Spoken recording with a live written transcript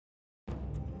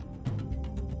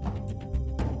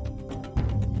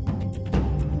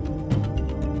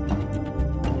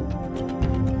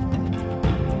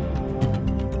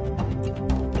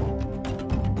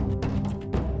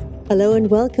Hello and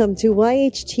welcome to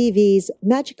YHTV's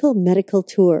Magical Medical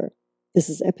Tour. This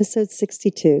is episode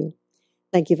 62.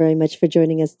 Thank you very much for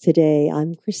joining us today.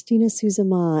 I'm Christina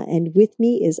Suzama, and with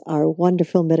me is our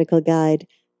wonderful medical guide,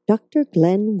 Dr.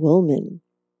 Glenn Woolman.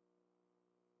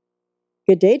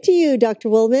 Good day to you, Dr.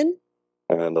 Woolman.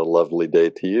 And a lovely day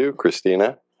to you,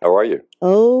 Christina. How are you?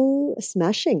 Oh,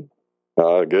 smashing.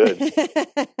 Oh, good.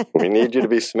 We need you to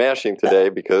be smashing today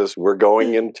because we're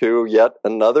going into yet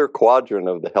another quadrant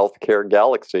of the healthcare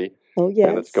galaxy. Oh, yes.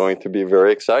 And it's going to be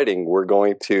very exciting. We're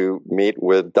going to meet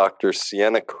with Dr.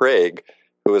 Sienna Craig,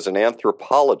 who is an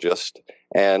anthropologist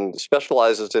and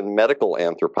specializes in medical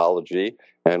anthropology.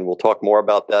 And we'll talk more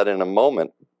about that in a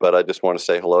moment. But I just want to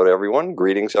say hello to everyone.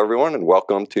 Greetings, everyone, and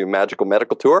welcome to Magical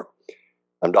Medical Tour.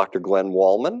 I'm Dr. Glenn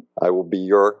Woolman. I will be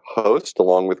your host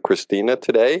along with Christina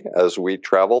today as we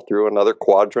travel through another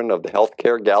quadrant of the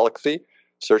healthcare galaxy,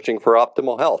 searching for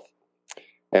optimal health.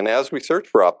 And as we search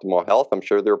for optimal health, I'm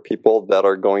sure there are people that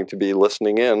are going to be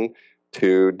listening in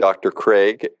to Dr.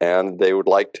 Craig, and they would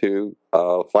like to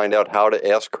find out how to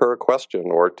ask her a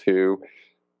question or to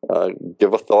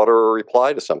give a thought or a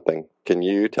reply to something. Can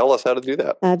you tell us how to do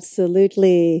that?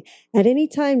 Absolutely. At any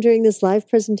time during this live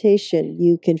presentation,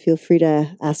 you can feel free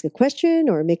to ask a question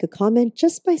or make a comment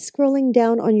just by scrolling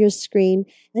down on your screen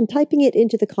and typing it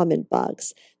into the comment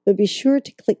box. But be sure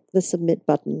to click the submit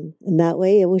button, and that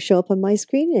way it will show up on my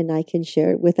screen and I can share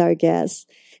it with our guests.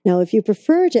 Now, if you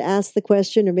prefer to ask the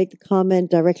question or make the comment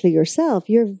directly yourself,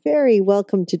 you're very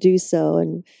welcome to do so,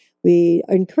 and we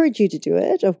encourage you to do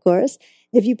it, of course.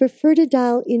 If you prefer to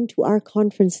dial into our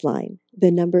conference line,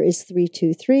 the number is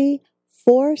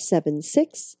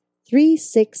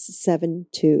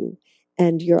 323-476-3672,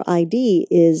 and your ID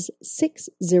is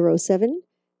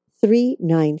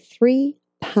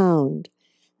 607-393-pound.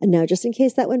 And now, just in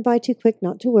case that went by too quick,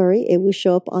 not to worry, it will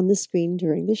show up on the screen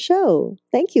during the show.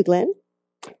 Thank you, Glenn.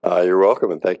 You're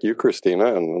welcome, and thank you,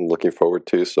 Christina, and I'm looking forward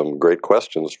to some great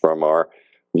questions from our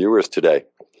viewers today.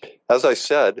 As I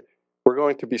said, we're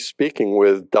going to be speaking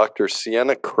with Dr.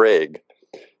 Sienna Craig.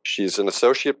 She's an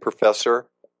associate professor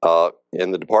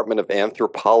in the Department of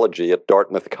Anthropology at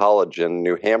Dartmouth College in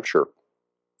New Hampshire.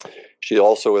 She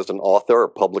also is an author, a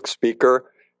public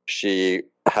speaker. She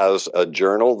has a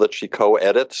journal that she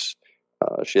co-edits.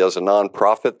 She has a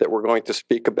nonprofit that we're going to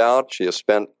speak about. She has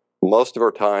spent most of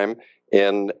her time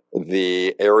in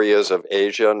the areas of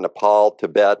Asia, Nepal,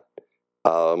 Tibet,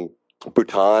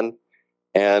 Bhutan.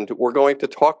 And we're going to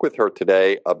talk with her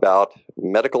today about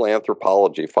medical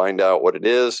anthropology, find out what it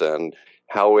is and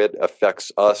how it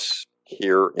affects us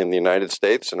here in the United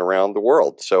States and around the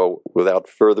world. So without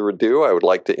further ado, I would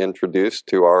like to introduce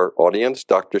to our audience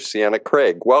Dr. Sienna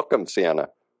Craig. Welcome, Sienna.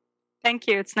 Thank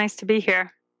you. It's nice to be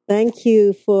here. Thank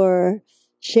you for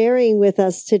sharing with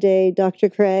us today, Dr.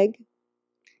 Craig.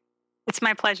 It's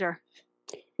my pleasure.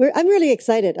 I'm really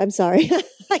excited. I'm sorry.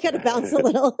 I got to bounce a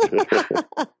little.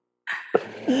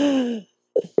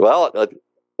 Well,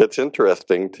 it's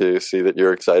interesting to see that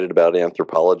you're excited about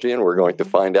anthropology, and we're going to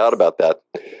find out about that.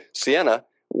 Sienna,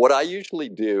 what I usually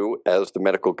do as the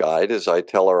medical guide is I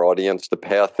tell our audience the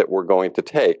path that we're going to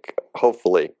take,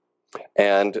 hopefully.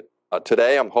 And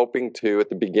today I'm hoping to, at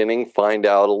the beginning, find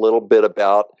out a little bit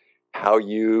about how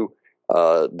you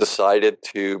decided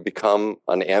to become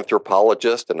an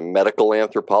anthropologist and a medical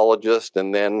anthropologist,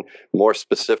 and then more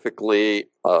specifically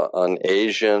an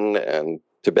Asian and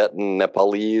Tibetan,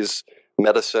 Nepalese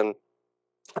medicine.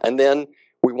 And then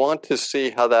we want to see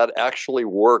how that actually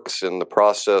works in the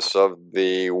process of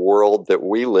the world that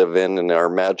we live in our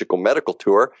magical medical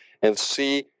tour, and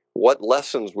see what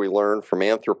lessons we learn from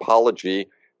anthropology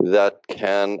that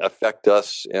can affect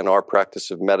us in our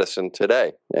practice of medicine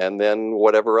today. And then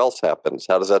whatever else happens.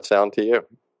 How does that sound to you?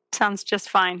 Sounds just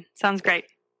fine. Sounds great.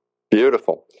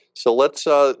 Beautiful. So let's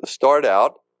start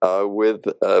out with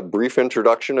a brief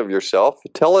introduction of yourself.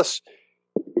 Tell us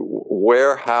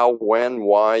where, how, when,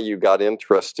 why you got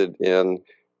interested in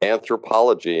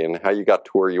anthropology and how you got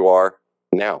to where you are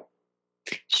now.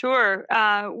 Sure.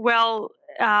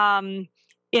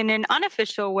 In an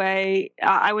unofficial way,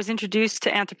 I was introduced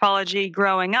to anthropology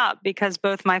growing up because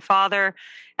both my father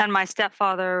and my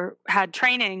stepfather had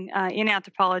training in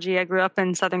anthropology. I grew up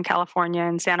in Southern California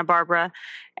in Santa Barbara,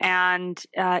 and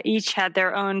each had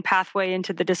their own pathway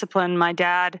into the discipline. My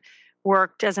dad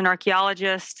worked as an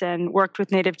archaeologist and worked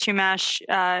with native Chumash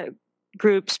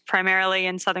groups primarily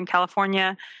in Southern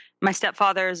California. My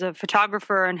stepfather is a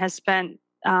photographer and has spent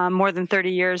more than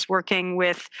 30 years working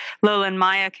with lowland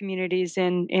Maya communities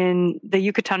in the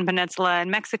Yucatan Peninsula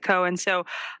in Mexico. And so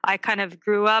I kind of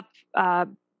grew up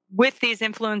with these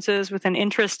influences, with an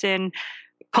interest in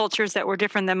cultures that were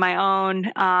different than my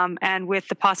own, and with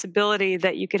the possibility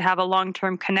that you could have a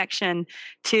long-term connection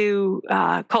to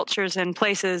cultures and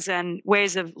places and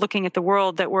ways of looking at the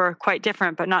world that were quite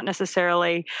different, but not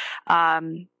necessarily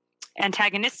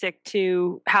antagonistic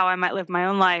to how I might live my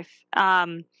own life.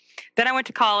 Then I went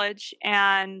to college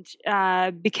and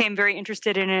became very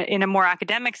interested in a more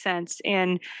academic sense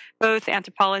in both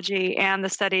anthropology and the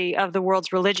study of the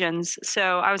world's religions.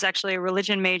 So I was actually a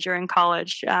religion major in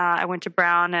college. I went to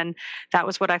Brown, and that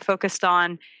was what I focused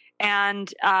on.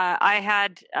 And I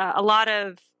had a lot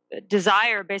of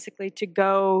desire basically to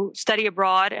go study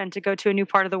abroad and to go to a new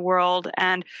part of the world,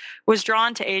 and was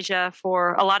drawn to Asia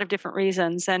for a lot of different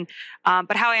reasons. And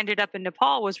but how I ended up in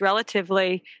Nepal was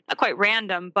relatively not quite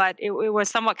random, but it was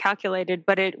somewhat calculated.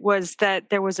 But it was that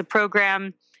there was a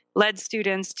program led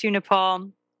students to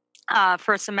Nepal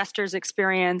for a semester's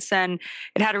experience, and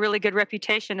it had a really good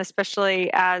reputation, especially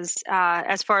as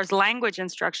far as language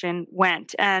instruction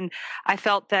went. And I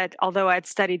felt that although I'd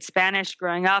studied Spanish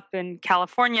growing up in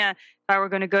California, if I were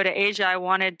going to go to Asia, I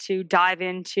wanted to dive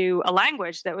into a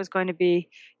language that was going to be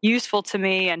useful to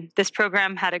me. And this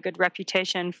program had a good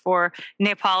reputation for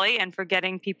Nepali and for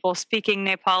getting people speaking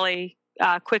Nepali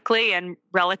quickly and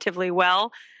relatively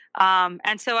well.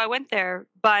 And so I went there,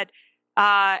 but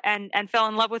and fell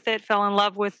in love with it, fell in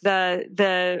love with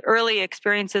the early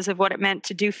experiences of what it meant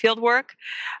to do field work.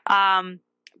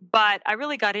 But I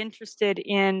really got interested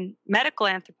in medical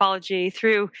anthropology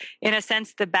through, in a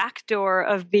sense, the back door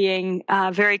of being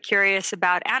very curious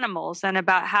about animals and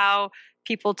about how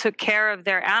people took care of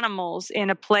their animals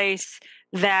in a place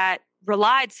that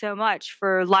relied so much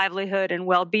for livelihood and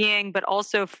well-being, but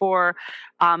also for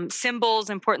symbols,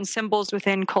 important symbols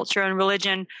within culture and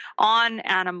religion on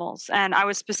animals. And I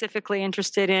was specifically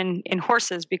interested in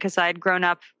horses because I had grown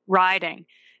up riding.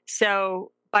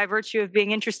 So by virtue of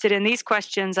being interested in these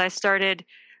questions, I started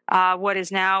what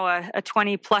is now a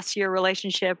 20-plus year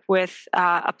relationship with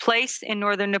a place in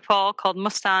northern Nepal called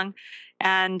Mustang,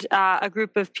 and a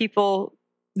group of people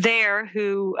there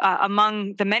who,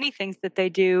 among the many things that they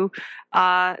do,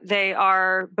 they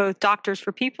are both doctors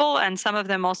for people, and some of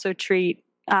them also treat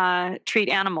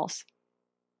animals.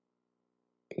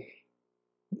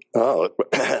 Oh,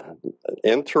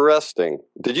 interesting.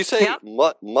 Did you say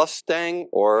Yep. Mustang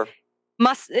or?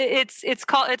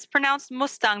 It's pronounced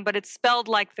Mustang, but it's spelled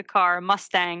like the car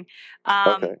Mustang.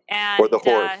 Okay. And Or the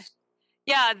horse.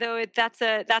 yeah, though that's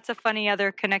a funny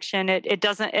other connection. It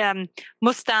doesn't.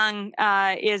 Mustang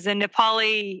is a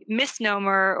Nepali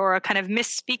misnomer or a kind of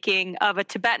misspeaking of a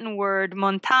Tibetan word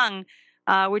Montang,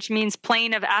 which means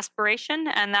plain of aspiration,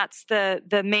 and that's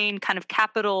the main kind of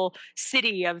capital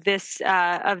city of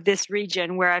this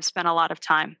region where I've spent a lot of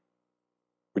time.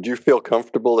 Would you feel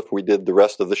comfortable if we did the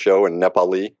rest of the show in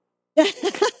Nepali?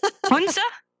 Hunsa?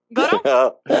 Goro?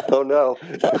 Oh no!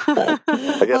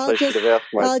 I guess I should have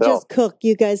asked myself. I'll just cook.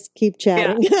 You guys keep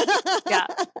chatting. Yeah.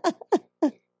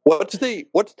 What's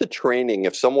the training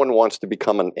if someone wants to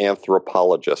become an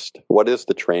anthropologist? What is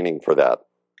the training for that?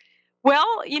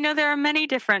 Well, there are many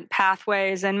different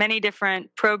pathways and many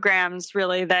different programs,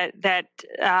 really, that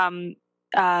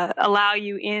allow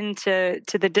you into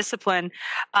the discipline.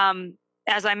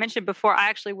 As I mentioned before, I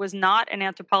actually was not an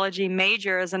anthropology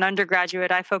major as an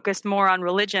undergraduate. I focused more on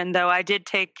religion, though I did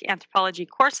take anthropology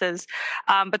courses.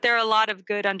 But there are a lot of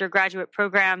good undergraduate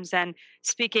programs. And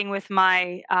speaking with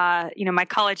my, my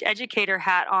college educator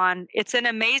hat on, it's an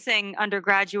amazing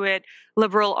undergraduate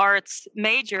liberal arts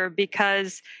major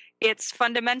because it's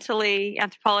fundamentally,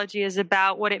 anthropology is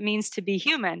about what it means to be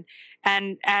human.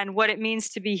 And what it means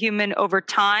to be human over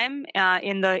time,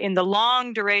 in the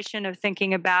long duration of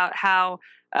thinking about how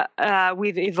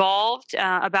we've evolved,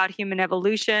 about human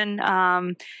evolution,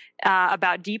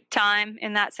 about deep time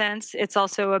in that sense. It's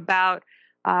also about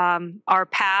our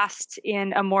past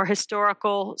in a more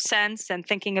historical sense and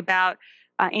thinking about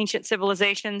ancient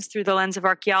civilizations through the lens of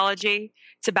archaeology.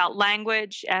 It's about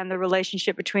language and the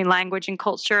relationship between language and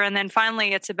culture. And then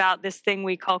finally, it's about this thing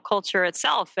we call culture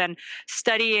itself and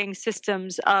studying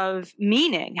systems of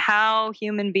meaning, how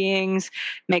human beings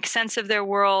make sense of their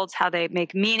worlds, how they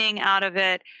make meaning out of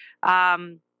it,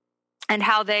 and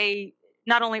how they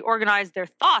not only organize their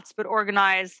thoughts, but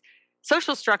organize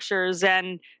social structures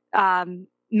and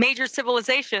major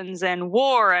civilizations and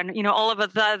war and all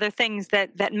of the other things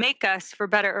that make us, for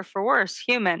better or for worse,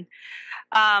 human.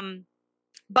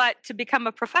 But to become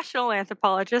a professional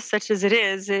anthropologist, such as it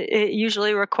is, it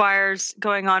usually requires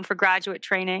going on for graduate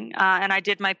training. And I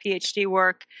did my PhD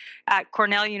work at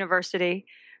Cornell University.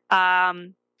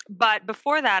 But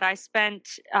before that, I spent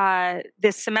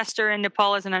this semester in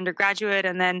Nepal as an undergraduate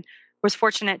and then was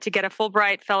fortunate to get a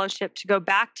Fulbright fellowship to go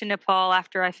back to Nepal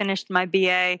after I finished my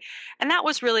BA. And that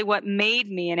was really what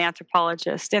made me an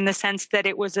anthropologist, in the sense that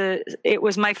it was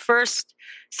my first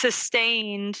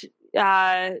sustained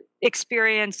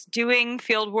experience doing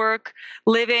field work,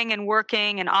 living and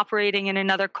working and operating in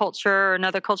another culture or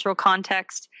another cultural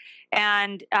context.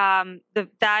 And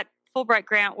that Fulbright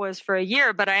grant was for a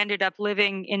year, but I ended up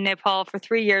living in Nepal for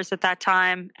 3 years at that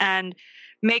time and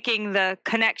making the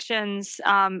connections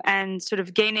and sort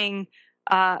of gaining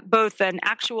both an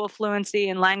actual fluency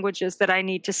in languages that I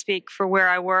need to speak for where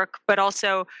I work, but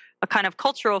also a kind of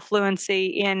cultural fluency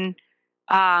in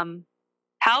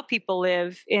how people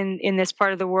live in this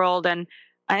part of the world, and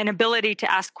an ability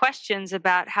to ask questions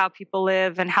about how people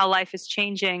live and how life is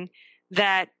changing.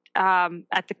 That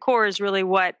at the core is really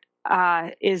what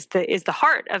is the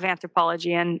heart of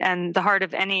anthropology, and the heart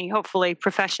of any, hopefully,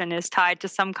 profession is tied to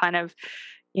some kind of,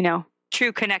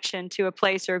 true connection to a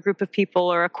place or a group of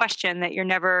people or a question that you're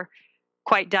never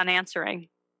quite done answering.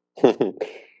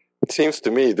 It seems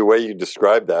to me, the way you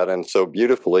describe that, and so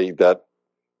beautifully, that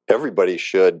everybody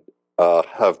should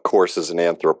have courses in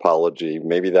anthropology.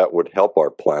 Maybe that would help our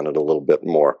planet a little bit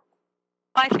more.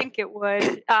 I think it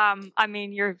would. I'm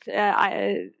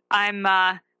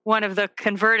one of the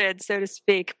converted, so to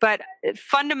speak. But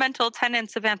fundamental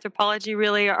tenets of anthropology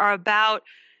really are about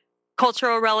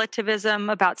cultural relativism,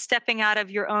 about stepping out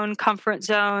of your own comfort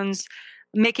zones,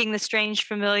 making the strange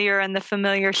familiar and the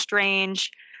familiar strange,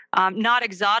 not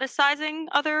exoticizing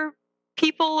other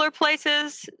people or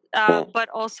places, but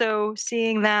also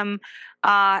seeing them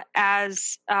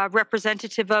as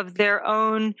representative of their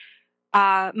own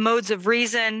modes of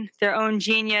reason, their own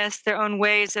genius, their own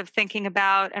ways of thinking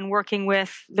about and working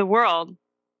with the world.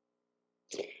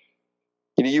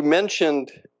 You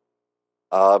mentioned,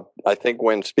 I think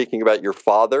when speaking about your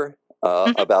father,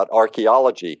 about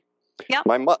archaeology. Yep.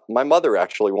 My mother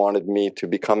actually wanted me to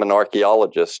become an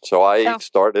archaeologist, so I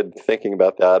started thinking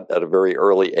about that at a very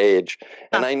early age.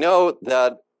 And I know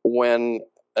that when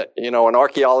an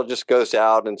archaeologist goes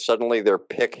out and suddenly their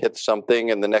pick hits something,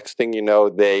 and the next thing you know,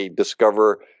 they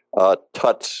discover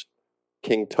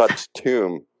King Tut's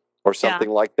tomb or something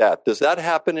like that. Does that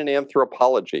happen in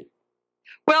anthropology?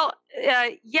 Well,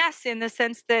 yes, in the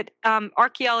sense that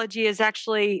archaeology is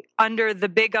actually under the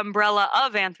big umbrella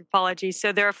of anthropology.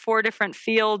 So there are 4 different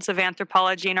fields of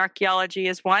anthropology, and archaeology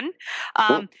is one.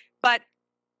 But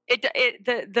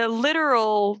the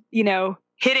literal,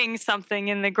 hitting something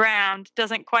in the ground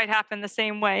doesn't quite happen the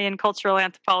same way in cultural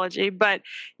anthropology. But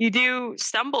you do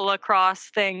stumble across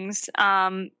things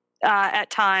at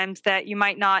times that you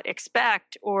might not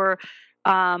expect, or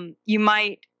you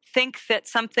might think that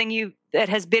something that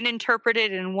has been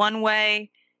interpreted in one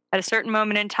way at a certain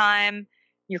moment in time,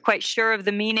 you're quite sure of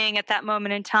the meaning at that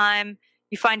moment in time.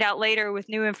 You find out later with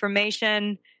new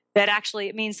information that actually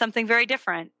it means something very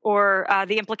different, or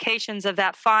the implications of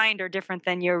that find are different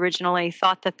than you originally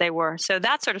thought that they were. So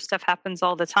that sort of stuff happens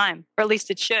all the time, or at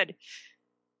least it should.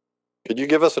 Could you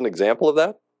give us an example of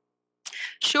that?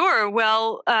 Sure.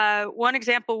 Well, one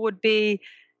example would be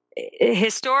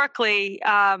historically,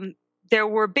 there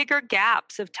were bigger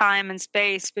gaps of time and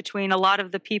space between a lot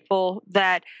of the people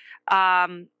that,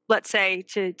 let's say,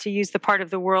 to use the part of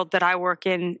the world that I work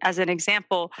in as an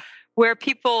example, where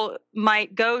people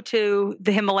might go to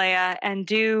the Himalaya and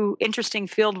do interesting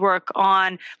field work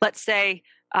on, let's say,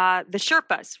 the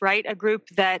Sherpas, right? A group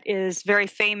that is very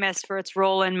famous for its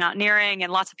role in mountaineering,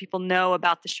 and lots of people know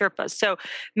about the Sherpas. So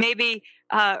maybe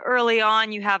early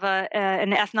on you have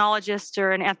an ethnologist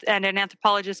or an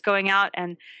anthropologist going out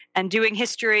and doing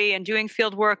history and doing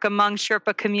field work among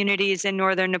Sherpa communities in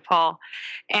northern Nepal.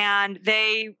 And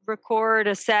they record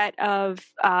a set of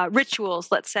rituals,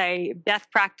 let's say death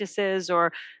practices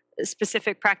or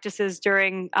specific practices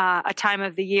during a time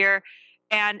of the year.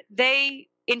 And they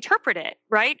interpret it,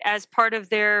 right, as part of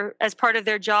their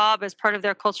job, as part of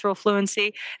their cultural fluency.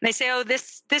 And they say, oh,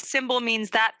 this symbol means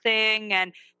that thing,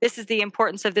 and this is the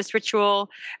importance of this ritual.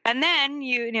 And then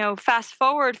you fast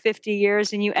forward 50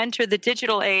 years and you enter the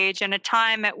digital age, and a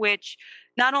time at which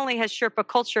not only has Sherpa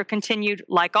culture continued,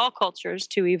 like all cultures,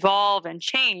 to evolve and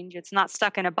change, it's not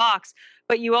stuck in a box,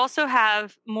 but you also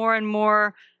have more and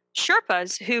more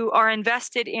Sherpas who are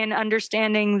invested in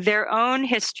understanding their own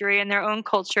history and their own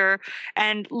culture,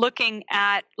 and looking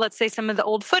at, let's say, some of the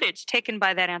old footage taken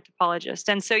by that anthropologist.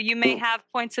 And so you may have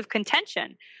points of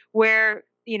contention where,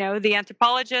 the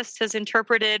anthropologist has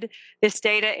interpreted this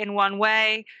data in one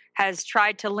way, has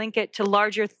tried to link it to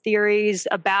larger theories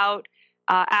about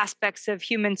aspects of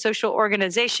human social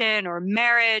organization or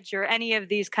marriage or any of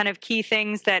these kind of key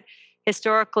things that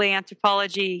historically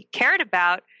anthropology cared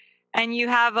about. And you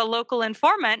have a local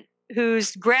informant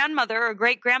whose grandmother or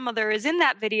great grandmother is in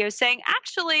that video saying,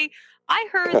 actually, I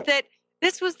heard that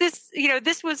this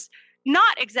was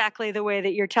not exactly the way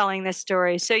that you're telling this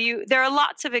story. So there are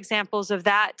lots of examples of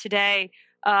that today,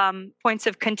 points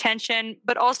of contention,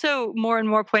 but also more and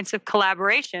more points of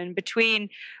collaboration between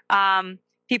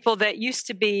people that used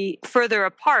to be further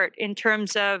apart in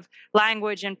terms of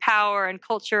language and power and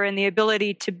culture and the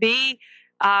ability to be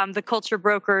the culture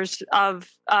brokers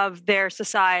of their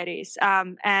societies.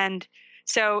 And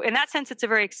so in that sense, it's a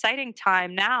very exciting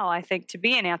time now, I think, to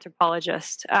be an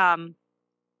anthropologist.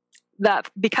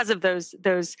 Because of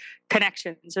those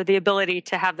connections or the ability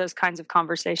to have those kinds of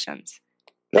conversations.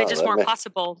 They just weren't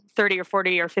possible 30 or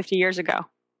 40 or 50 years ago.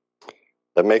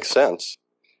 That makes sense.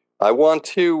 I want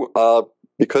to,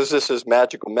 because this is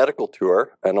Magical Medical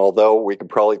Tour, and although we could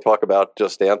probably talk about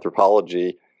just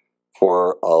anthropology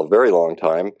for a very long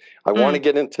time, I want to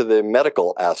get into the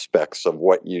medical aspects of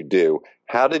what you do.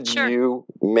 How did you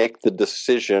make the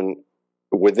decision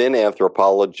within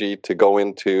anthropology to go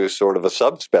into sort of a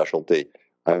subspecialty?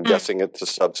 I'm guessing it's a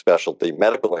subspecialty,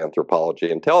 medical anthropology.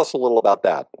 And tell us a little about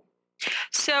that.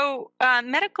 So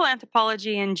medical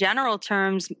anthropology in general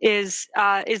terms is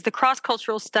the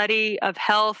cross-cultural study of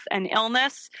health and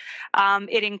illness.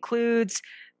 It includes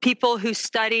people who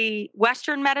study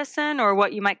Western medicine, or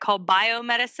what you might call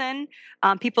biomedicine,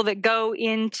 people that go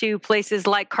into places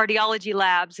like cardiology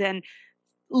labs and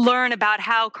learn about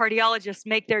how cardiologists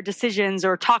make their decisions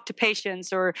or talk to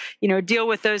patients or, deal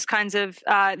with those kinds of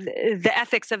the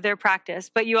ethics of their practice.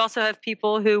 But you also have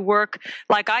people who work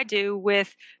like I do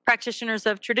with practitioners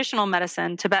of traditional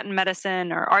medicine, Tibetan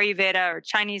medicine or Ayurveda or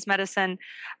Chinese medicine.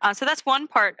 So that's one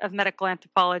part of medical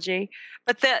anthropology.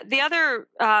 But the other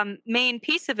main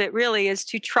piece of it really is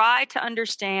to try to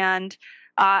understand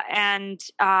and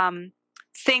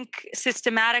think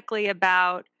systematically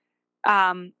about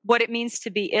what it means to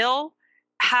be ill,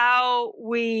 how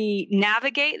we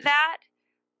navigate that,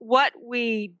 what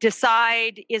we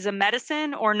decide is a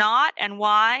medicine or not, and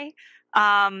why,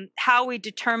 how we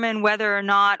determine whether or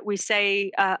not we say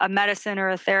a medicine or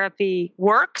a therapy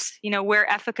works, where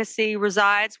efficacy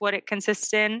resides, what it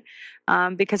consists in,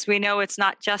 because we know it's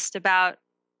not just about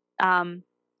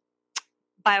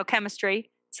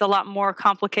biochemistry. It's a lot more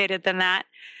complicated than that.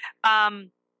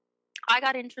 I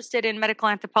got interested in medical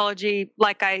anthropology,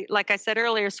 like I said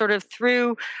earlier, sort of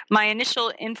through my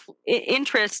initial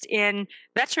interest in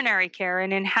veterinary care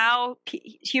and in how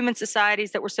human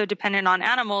societies that were so dependent on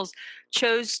animals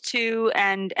chose to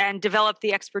and developed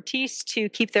the expertise to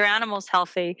keep their animals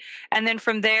healthy. And then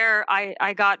from there,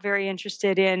 I got very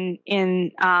interested in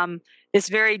this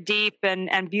very deep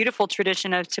and beautiful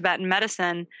tradition of Tibetan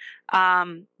medicine,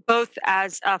 both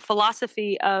as a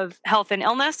philosophy of health and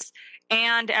illness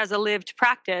and as a lived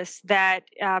practice that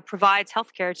provides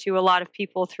healthcare to a lot of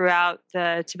people throughout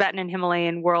the Tibetan and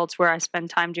Himalayan worlds where I spend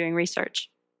time doing research.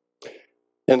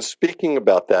 And speaking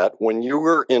about that, when you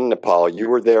were in Nepal,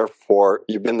 you've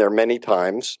been there many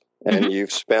times, and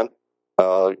you've spent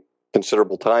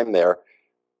considerable time there.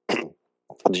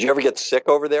 Did you ever get sick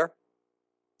over there?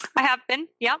 I have been,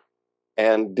 yeah.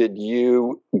 And did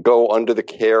you go under the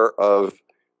care of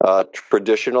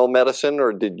traditional medicine,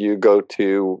 or did you go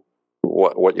to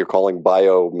what you're calling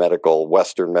biomedical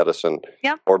Western medicine,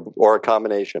 or a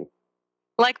combination?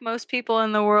 Like most people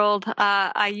in the world,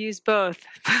 I use both.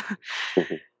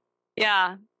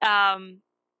 Yeah,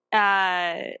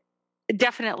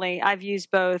 definitely. I've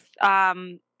used both.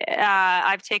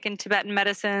 I've taken Tibetan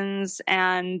medicines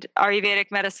and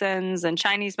Ayurvedic medicines and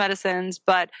Chinese medicines,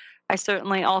 but I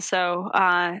certainly also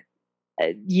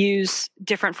use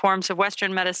different forms of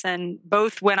Western medicine,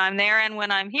 both when I'm there and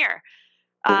when I'm here.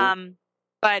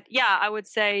 But yeah, I would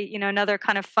say, another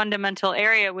kind of fundamental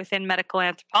area within medical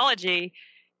anthropology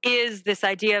is this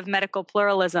idea of medical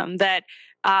pluralism, that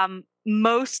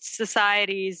most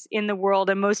societies in the world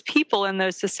and most people in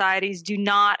those societies do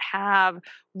not have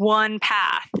one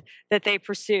path that they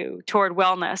pursue toward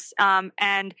wellness.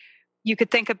 And you could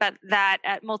think about that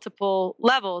at multiple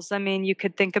levels. I mean, you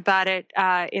could think about it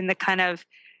in the kind of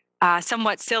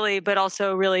somewhat silly, but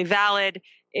also really valid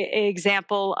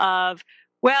example of,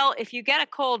 well, if you get a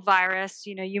cold virus,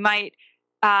 you might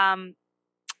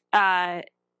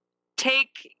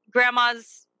take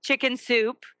grandma's chicken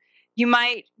soup. You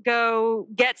might go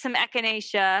get some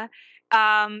echinacea.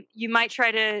 You might try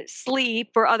to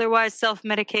sleep or otherwise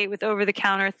self-medicate with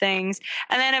over-the-counter things.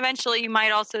 And then eventually you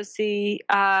might also see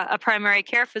a primary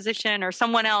care physician or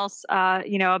someone else,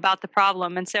 about the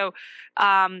problem. And so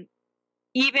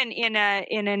even in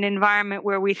an environment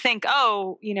where we think,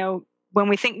 when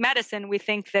we think medicine, we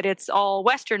think that it's all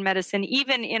Western medicine.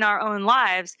 Even in our own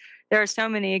lives, there are so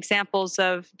many examples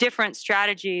of different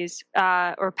strategies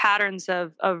or patterns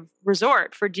of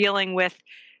resort for dealing with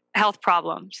health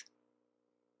problems.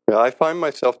 Yeah, I find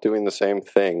myself doing the same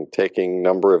thing, taking a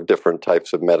number of different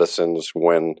types of medicines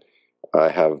when I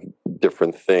have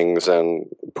different things and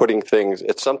putting things.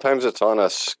 Sometimes it's on a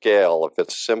scale. If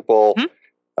it's simple,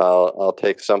 I'll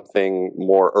take something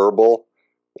more herbal,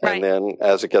 and then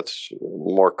as it gets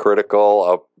more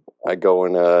critical, I go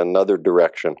in another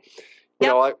direction. You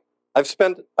know,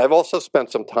 I've also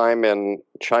spent some time in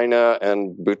China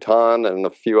and Bhutan and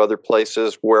a few other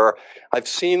places where I've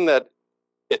seen that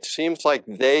it seems like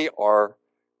they are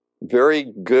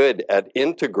very good at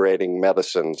integrating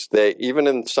medicines. They, even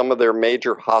in some of their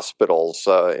major hospitals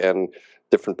in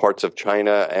different parts of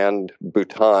China and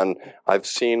Bhutan, I've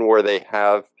seen where they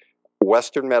have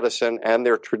Western medicine and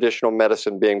their traditional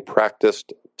medicine being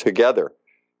practiced together.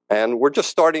 And we're just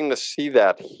starting to see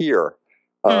that here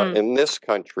in this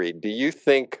country. Do you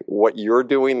think what you're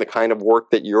doing, the kind of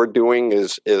work that you're doing,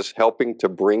 is helping to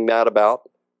bring that about?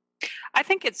 I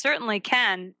think it certainly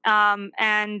can.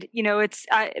 And, you know,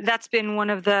 that's been one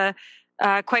of the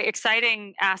quite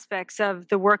exciting aspects of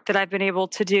the work that I've been able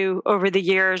to do over the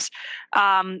years.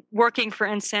 Working, for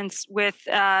instance, with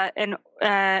a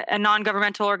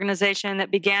non-governmental organization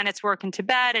that began its work in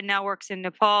Tibet and now works in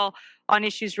Nepal on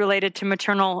issues related to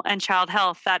maternal and child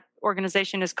health. That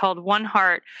organization is called One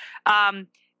Heart.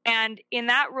 And in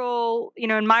that role, you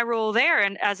know, in my role there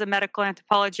and as a medical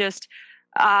anthropologist,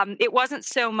 it wasn't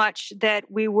so much that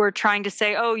we were trying to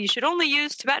say, oh, you should only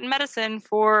use Tibetan medicine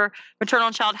for maternal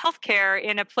and child health care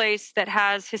in a place that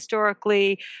has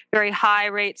historically very high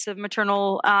rates of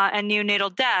maternal and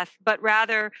neonatal death, but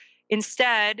rather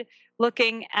instead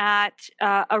looking at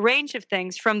a range of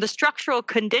things from the structural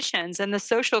conditions and the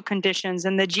social conditions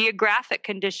and the geographic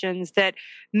conditions that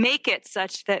make it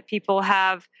such that people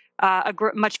have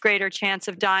much greater chance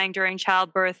of dying during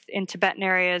childbirth in Tibetan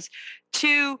areas,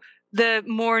 to the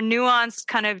more nuanced,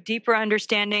 kind of deeper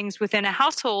understandings within a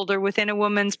household or within a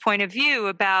woman's point of view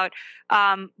about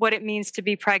what it means to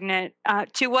be pregnant,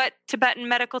 to what Tibetan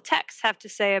medical texts have to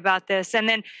say about this, and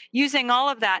then using all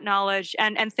of that knowledge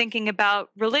and thinking about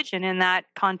religion in that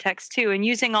context too, and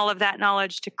using all of that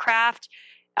knowledge to craft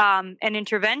an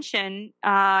intervention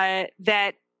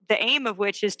that the aim of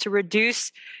which is to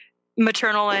reduce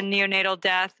maternal and neonatal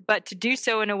death, but to do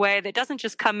so in a way that doesn't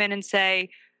just come in and say,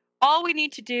 all we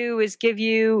need to do is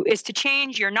to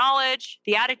change your knowledge,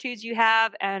 the attitudes you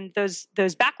have, and those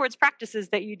backwards practices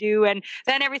that you do, and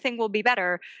then everything will be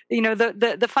better. You know,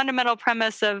 the fundamental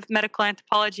premise of medical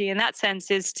anthropology in that sense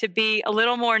is to be a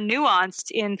little more nuanced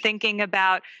in thinking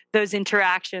about those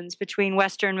interactions between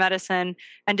Western medicine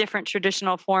and different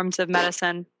traditional forms of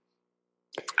medicine.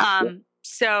 And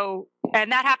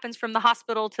that happens from the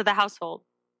hospital to the household.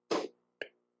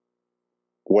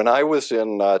 When I was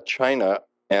in China,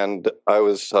 and I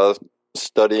was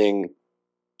studying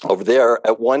over there,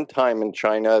 at one time in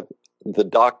China, the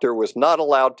doctor was not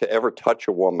allowed to ever touch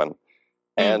a woman.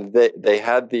 And they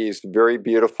had these very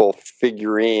beautiful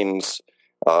figurines,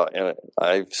 and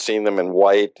I've seen them in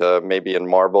white, maybe in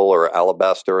marble or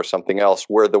alabaster or something else,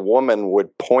 where the woman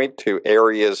would point to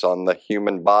areas on the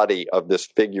human body of this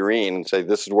figurine and say,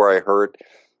 this is where I hurt,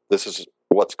 this is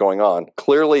what's going on.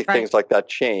 Clearly, things like that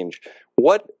change.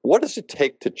 What does it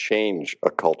take to change a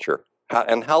culture?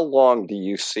 And how long do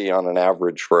you see on an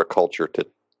average for a culture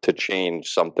to change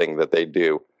something that they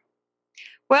do?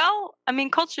 Well, I mean,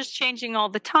 culture's changing all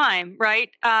the time, right?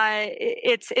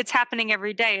 It's happening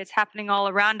every day. It's happening all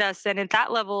around us. And at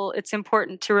that level, it's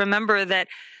important to remember that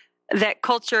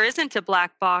culture isn't a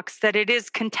black box, that it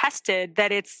is contested,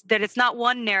 that it's not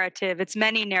one narrative, it's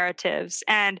many narratives.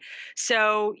 And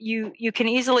so you can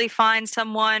easily find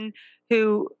someone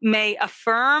who may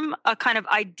affirm a kind of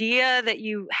idea that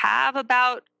you have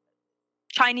about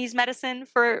Chinese medicine,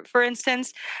 for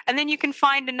instance, and then you can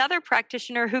find another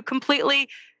practitioner who completely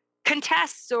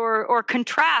contests or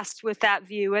contrasts with that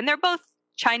view, and they're both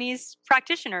Chinese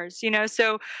practitioners, you know.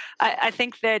 So I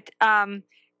think that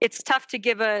it's tough to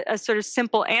give a sort of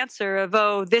simple answer of,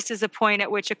 oh, this is a point at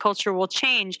which a culture will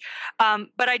change.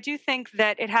 But I do think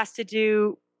that it has to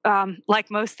do,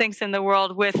 like most things in the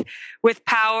world, with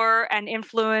power and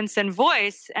influence and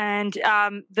voice, and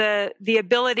the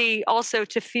ability also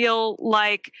to feel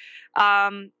like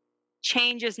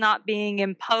change is not being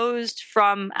imposed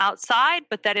from outside,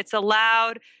 but that it's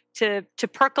allowed to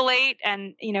percolate,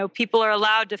 and people are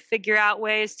allowed to figure out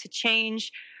ways to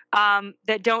change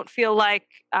that don't feel like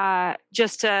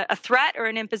just a threat or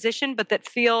an imposition, but that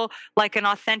feel like an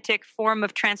authentic form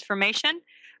of transformation.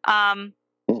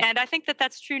 And I think that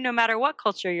that's true no matter what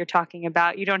culture you're talking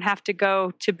about. You don't have to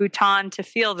go to Bhutan to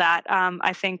feel that.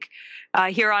 I think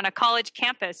here on a college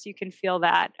campus, you can feel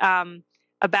that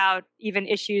about even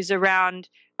issues around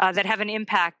that have an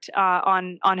impact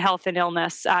on health and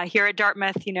illness. Here at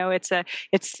Dartmouth, it's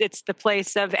the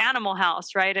place of Animal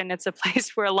House, right? And it's a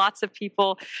place where lots of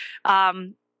people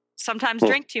sometimes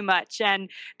drink too much,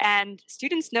 and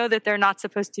students know that they're not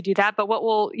supposed to do that,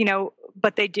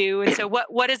 but they do. And so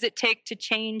what does it take to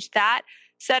change that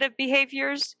set of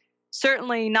behaviors?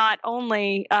 Certainly not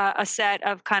only a set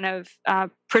of kind of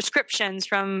prescriptions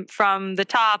from the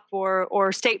top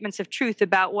or statements of truth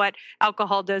about what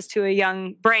alcohol does to a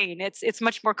young brain. It's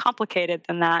much more complicated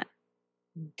than that.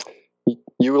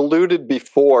 You alluded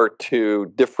before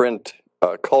to different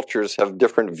cultures have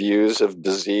different views of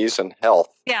disease and health.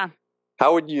 Yeah.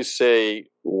 How would you say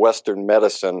Western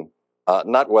medicine,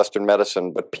 not Western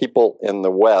medicine, but people in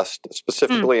the West,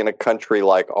 specifically in a country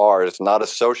like ours, not a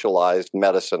socialized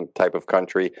medicine type of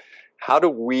country, how do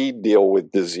we deal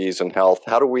with disease and health?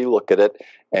 How do we look at it?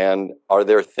 And are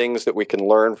there things that we can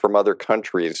learn from other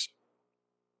countries?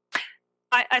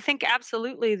 I think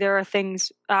absolutely there are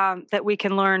things that we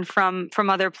can learn from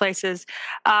other places.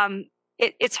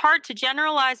 It's hard to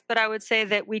generalize, but I would say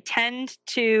that we tend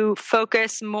to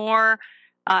focus more,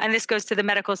 and this goes to the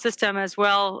medical system as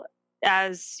well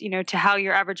as, to how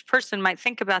your average person might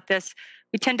think about this.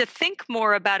 We tend to think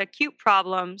more about acute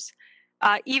problems,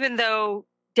 even though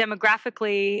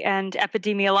demographically and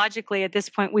epidemiologically at this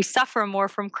point, we suffer more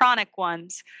from chronic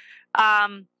ones.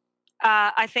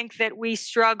 I think that we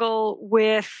struggle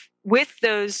with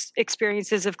those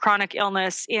experiences of chronic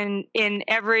illness in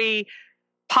every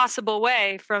possible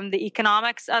way, from the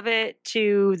economics of it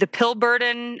to the pill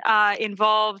burden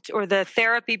involved or the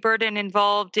therapy burden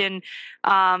involved in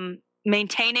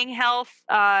maintaining health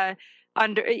or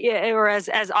as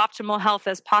optimal health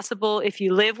as possible if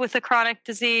you live with a chronic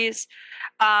disease.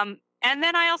 And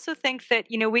then I also think that,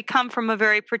 we come from a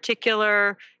very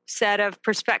particular set of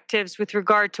perspectives with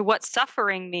regard to what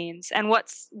suffering means and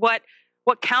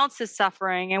what counts as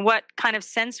suffering and what kind of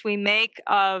sense we make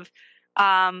of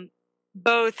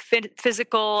both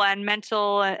physical and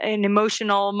mental and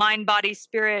emotional, mind, body,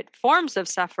 spirit forms of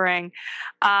suffering.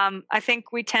 I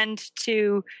think we tend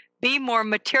to be more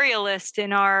materialist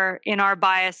in our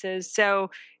biases. So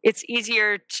it's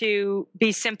easier to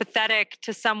be sympathetic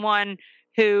to someone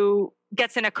who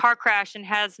gets in a car crash and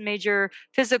has major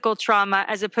physical trauma,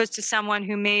 as opposed to someone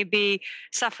who may be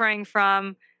suffering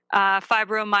from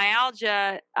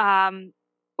fibromyalgia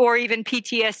or even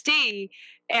PTSD,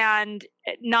 and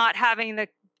not having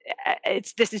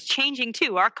this is changing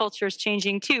too. Our culture is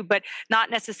changing too, but not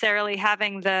necessarily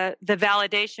having the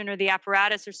validation or the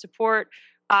apparatus or support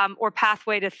or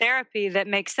pathway to therapy that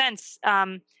makes sense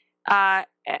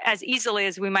as easily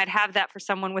as we might have that for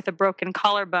someone with a broken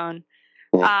collarbone.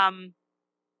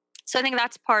 So I think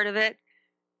that's part of it.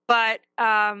 But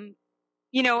in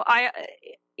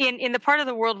the part of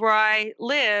the world where I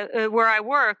live, where I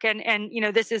work, and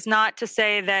this is not to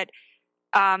say that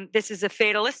this is a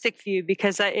fatalistic view,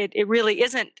 because it really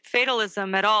isn't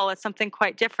fatalism at all. It's something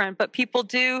quite different. But people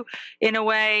do, in a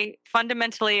way,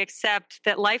 fundamentally accept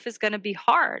that life is going to be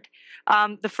hard.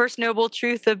 The first noble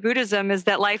truth of Buddhism is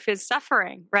that life is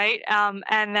suffering, right?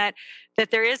 And that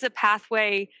there is a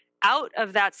pathway out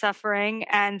of that suffering,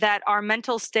 and that our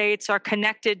mental states are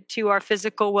connected to our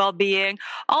physical well-being.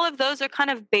 All of those are kind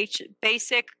of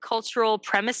basic cultural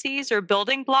premises or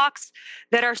building blocks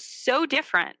that are so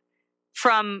different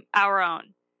from our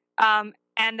own,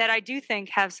 and that I do think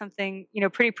have something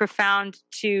pretty profound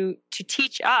to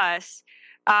teach us.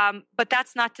 But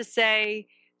that's not to say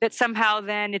that somehow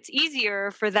then it's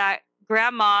easier for that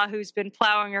grandma who's been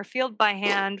plowing her field by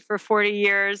hand for 40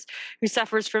 years, who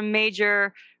suffers from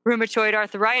major rheumatoid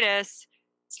arthritis.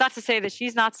 It's not to say that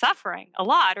she's not suffering a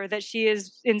lot, or that she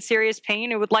is in serious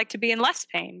pain or would like to be in less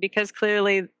pain, because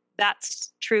clearly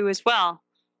that's true as well.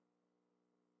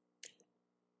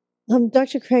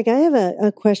 Dr. Craig, I have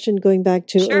a question going back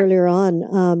to earlier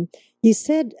on. You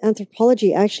said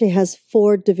anthropology actually has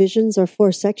 4 divisions or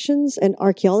 4 sections, and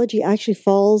archaeology actually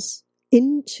falls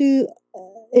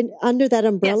under that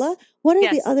umbrella. Yes. What are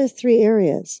the other 3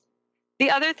 areas? The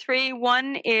other 3,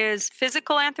 one is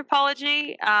physical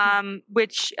anthropology,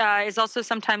 which is also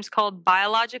sometimes called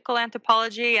biological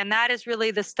anthropology, and that is really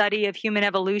the study of human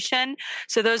evolution.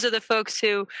 So those are the folks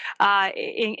who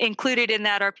included in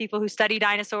that are people who study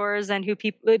dinosaurs and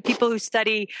people who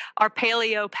study our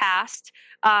paleo past,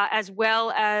 as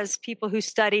well as people who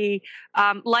study,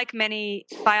 like many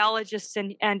biologists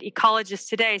and ecologists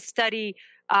today, study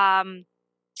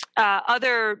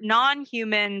other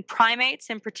non-human primates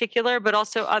in particular, but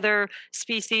also other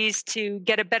species to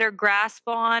get a better grasp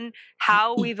on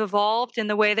how we've evolved in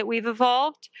the way that we've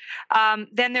evolved.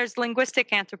 Then there's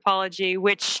linguistic anthropology,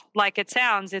 which, like it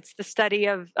sounds, it's the study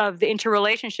of the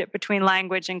interrelationship between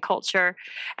language and culture.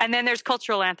 And then there's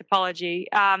cultural anthropology.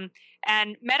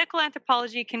 And medical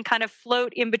anthropology can kind of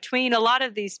float in between a lot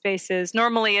of these spaces.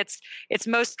 Normally, it's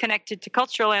most connected to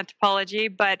cultural anthropology,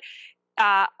 but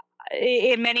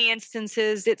in many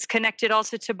instances, it's connected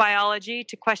also to biology,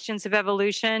 to questions of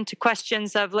evolution, to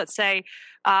questions of, let's say,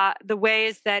 the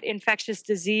ways that infectious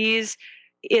disease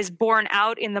is borne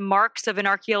out in the marks of an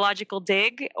archaeological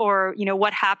dig, or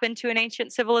what happened to an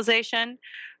ancient civilization.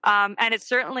 And it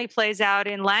certainly plays out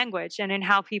in language and in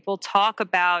how people talk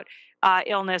about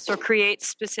illness or create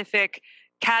specific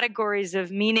categories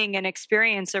of meaning and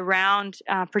experience around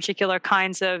particular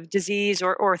kinds of disease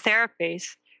or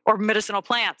therapies. Or medicinal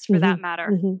plants, for that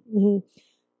matter.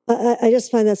 I just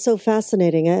find that so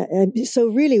fascinating. So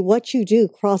really, what you do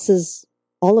crosses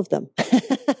all of them.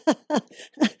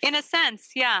 In a sense,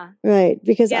 yeah. Right,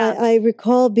 because I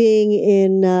recall being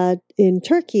in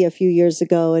Turkey a few years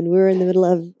ago, and we were in the middle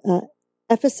of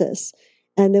Ephesus,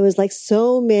 and there was like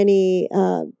so many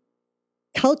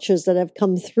cultures that have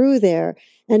come through there,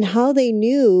 and how they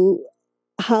knew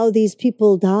how these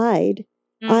people died.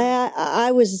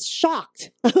 I was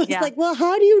shocked. I was like, well,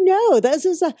 how do you know? This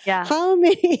is how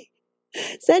many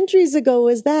centuries ago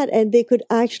was that? And they could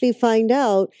actually find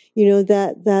out,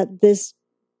 that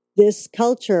this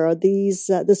culture or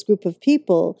this group of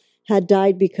people had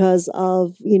died because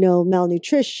of,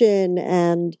 malnutrition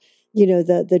and,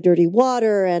 the dirty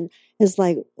water. And it's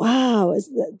like, wow,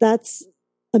 that's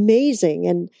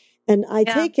amazing. And I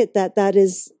take it that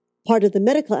is part of the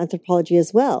medical anthropology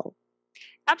as well.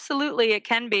 Absolutely, it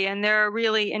can be. And there are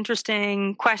really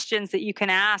interesting questions that you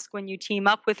can ask when you team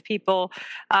up with people.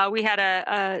 We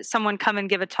had someone come and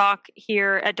give a talk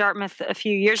here at Dartmouth a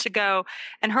few years ago,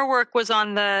 and her work was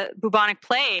on the bubonic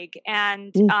plague.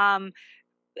 And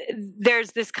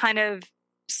there's this kind of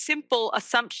simple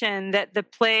assumption that the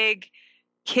plague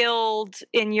killed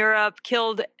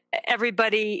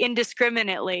everybody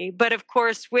indiscriminately. But of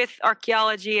course, with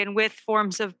archaeology and with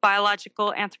forms of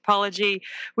biological anthropology,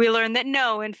 we learn that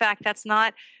no, in fact, that's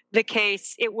not the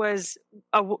case. It was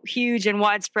a huge and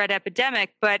widespread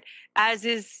epidemic, but as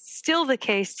is still the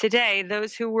case today,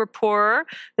 those who were poorer,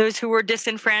 those who were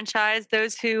disenfranchised,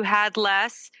 those who had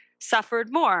less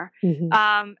suffered more.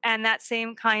 And that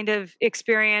same kind of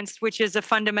experience, which is a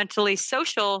fundamentally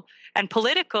social and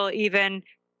political even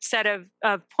set of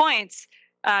points,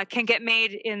 can get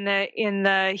made in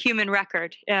the human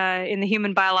record, in the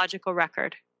human biological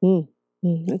record.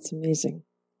 That's amazing.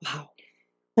 Wow.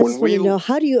 I just want to know,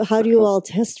 how do you all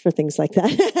test for things like that?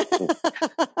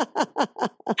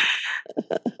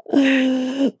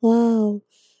 Wow.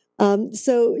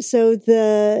 So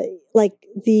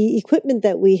the equipment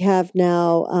that we have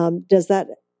now,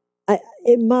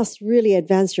 it must really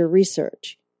advance your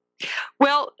research.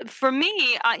 Well, for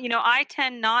me, I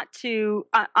tend not to.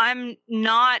 I'm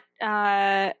not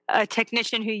a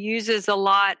technician who uses a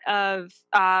lot of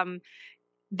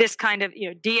this kind of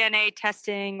DNA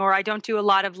testing, or I don't do a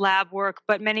lot of lab work.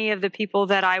 But many of the people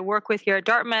that I work with here at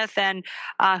Dartmouth and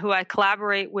who I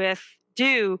collaborate with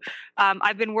do.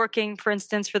 I've been working, for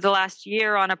instance, for the last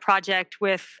year on a project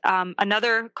with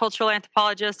another cultural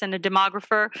anthropologist and a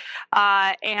demographer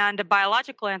and a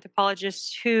biological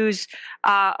anthropologist who's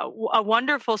a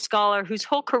wonderful scholar whose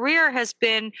whole career has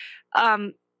been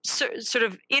sort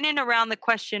of in and around the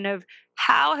question of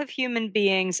how have human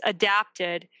beings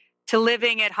adapted to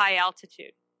living at high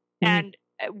altitude, and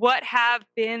what have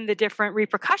been the different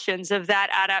repercussions of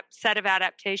that set of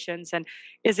adaptations? And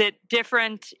is it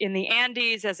different in the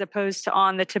Andes as opposed to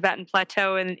on the Tibetan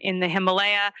Plateau in the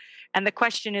Himalaya? And the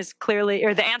question is clearly,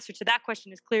 or the answer to that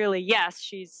question is clearly yes.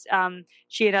 She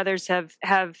and others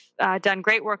have done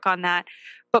great work on that.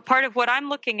 But part of what I'm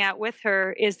looking at with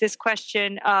her is this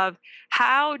question of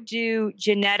how do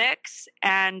genetics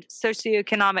and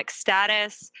socioeconomic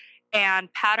status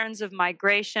and patterns of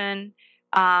migration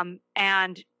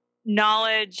and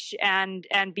knowledge and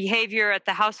behavior at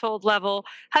the household level,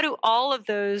 how do all of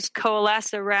those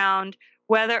coalesce around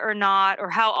whether or not, or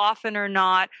how often or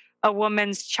not, a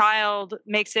woman's child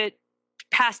makes it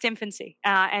past infancy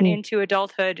and into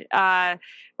adulthood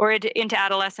or into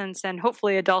adolescence and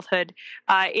hopefully adulthood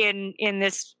in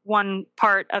this one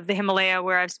part of the Himalaya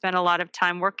where I've spent a lot of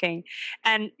time working.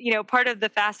 And, part of the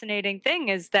fascinating thing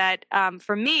is that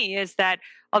for me is that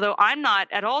although I'm not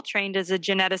at all trained as a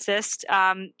geneticist,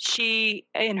 she,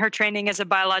 in her training as a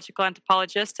biological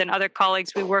anthropologist and other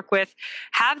colleagues we work with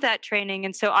have that training.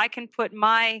 And so I can put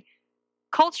my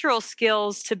cultural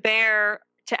skills to bear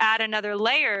to add another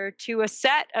layer to a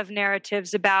set of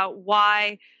narratives about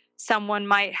why someone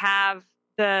might have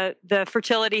the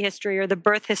fertility history or the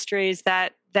birth histories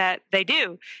that they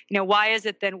do. Why is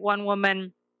it that one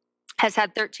woman has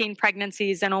had 13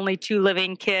 pregnancies and only 2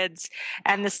 living kids,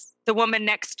 and the woman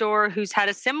next door who's had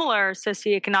a similar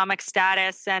socioeconomic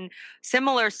status and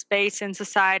similar space in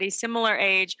society, similar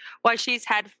age, why she's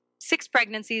had 6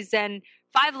 pregnancies and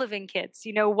 5 living kids?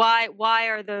 Why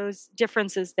are those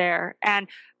differences there? And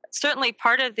certainly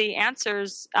part of the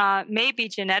answers may be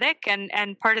genetic,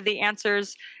 and part of the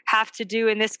answers have to do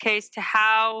in this case to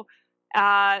how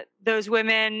those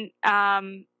women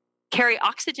carry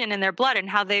oxygen in their blood and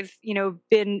how they've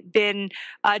been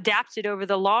adapted over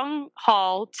the long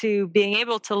haul to being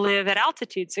able to live at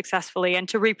altitude successfully and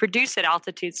to reproduce at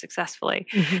altitude successfully.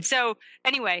 Mm-hmm. So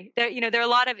anyway, there are a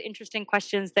lot of interesting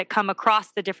questions that come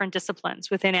across the different disciplines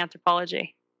within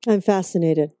anthropology. I'm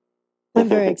fascinated. I'm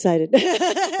very excited.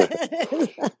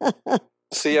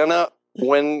 Sienna,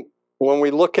 when we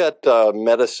look at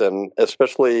medicine,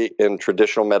 especially in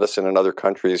traditional medicine in other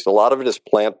countries, a lot of it is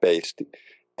plant-based.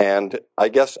 And I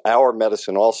guess our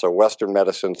medicine also, Western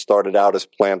medicine, started out as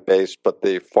plant-based, but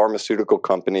the pharmaceutical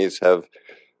companies have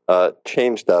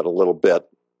changed that a little bit.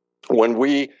 When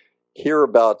we hear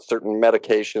about certain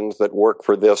medications that work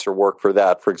for this or work for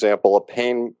that, for example,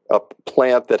 a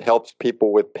plant that helps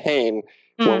people with pain,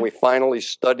 when we finally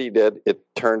studied it, it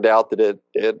turned out that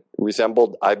it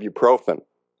resembled ibuprofen,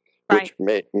 which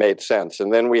made sense.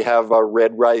 And then we have a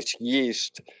red rice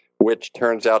yeast, which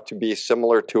turns out to be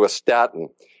similar to a statin.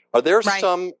 Are there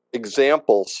some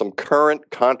examples, some current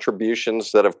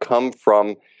contributions that have come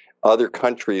from other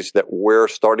countries that we're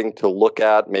starting to look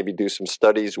at, maybe do some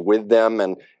studies with them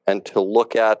and to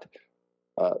look at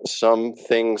some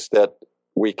things that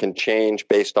we can change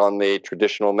based on the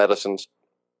traditional medicines?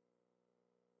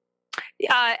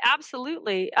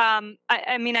 Absolutely.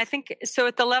 I think so.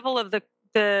 At the level of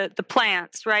the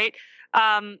plants, right?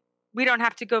 We don't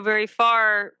have to go very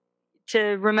far to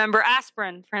remember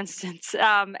aspirin, for instance,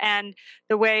 and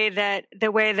the way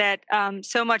that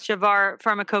so much of our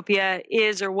pharmacopoeia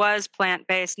is or was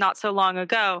plant-based not so long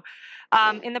ago.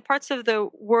 In the parts of the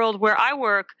world where I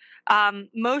work,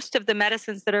 most of the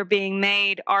medicines that are being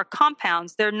made are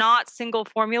compounds. They're not single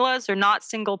formulas or not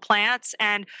single plants.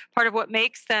 And part of what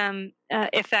makes them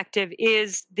effective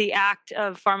is the act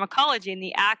of pharmacology and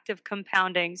the act of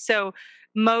compounding. So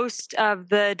most of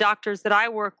the doctors that I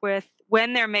work with,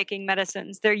 when they're making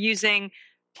medicines, they're using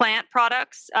plant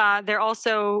products. They're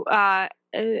also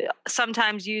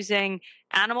sometimes using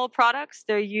animal products.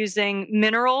 They're using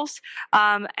minerals.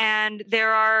 And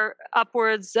there are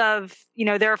upwards of,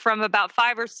 there are from about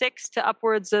 5 or 6 to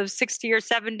upwards of 60 or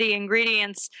 70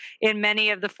 ingredients in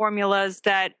many of the formulas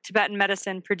that Tibetan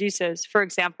medicine produces, for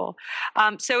example.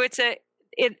 So at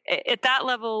that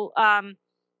level,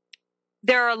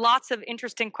 there are lots of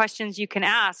interesting questions you can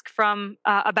ask from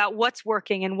about what's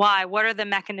working and why. What are the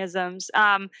mechanisms?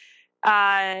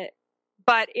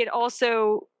 But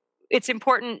it's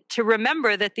important to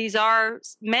remember that these are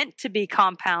meant to be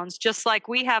compounds, just like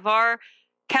we have our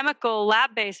chemical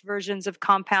lab-based versions of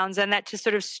compounds, and that to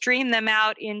sort of stream them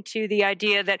out into the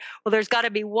idea that, well, there's got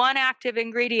to be one active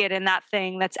ingredient in that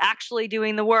thing that's actually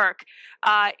doing the work,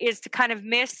 is to kind of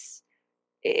miss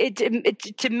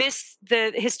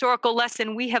the historical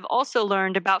lesson we have also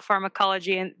learned about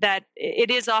pharmacology, and that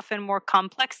it is often more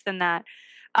complex than that.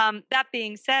 That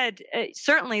being said,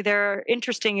 certainly there are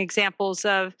interesting examples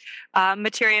of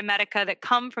materia medica that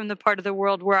come from the part of the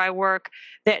world where I work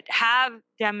that have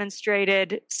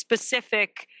demonstrated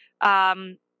specific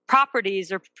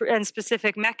properties and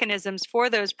specific mechanisms for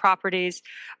those properties.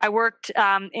 I worked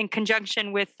in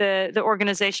conjunction with the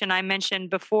organization I mentioned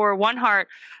before, One Heart,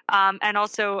 and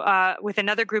also with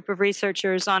another group of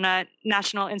researchers on a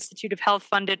National Institute of Health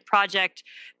funded project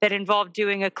that involved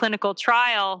doing a clinical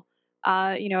trial,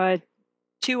 a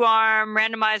 2-arm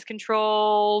randomized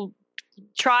control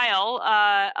trial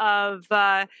of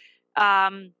a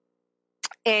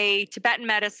Tibetan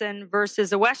medicine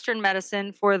versus a Western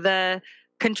medicine for the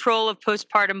control of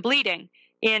postpartum bleeding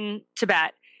in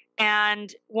Tibet.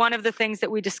 And one of the things that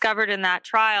we discovered in that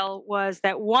trial was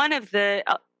that one of the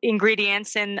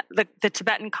ingredients in the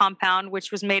Tibetan compound,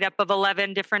 which was made up of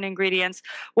 11 different ingredients.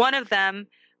 One of them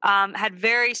had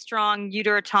very strong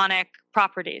uterotonic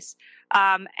properties,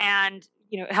 and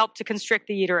helped to constrict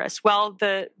the uterus. Well,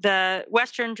 the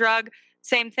Western drug,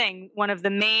 same thing. One of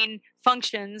the main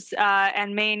functions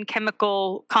and main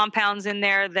chemical compounds in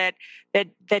there that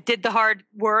did the hard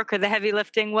work or the heavy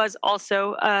lifting was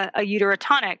also a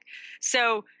uterotonic.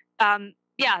 So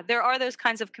there are those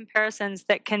kinds of comparisons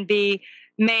that can be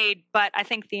made, but I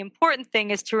think the important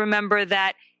thing is to remember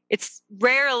that it's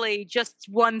rarely just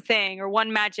one thing or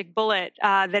one magic bullet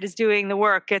that is doing the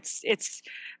work. It's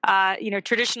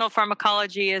traditional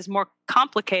pharmacology is more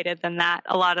complicated than that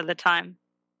a lot of the time.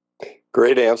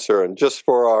 Great answer. And just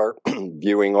for our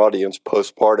viewing audience,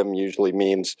 postpartum usually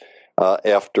means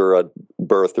after a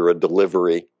birth or a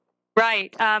delivery.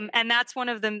 Right. And that's one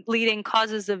of the leading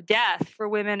causes of death for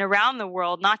women around the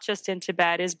world, not just in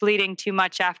Tibet, is bleeding too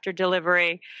much after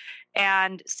delivery.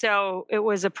 And so it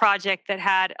was a project that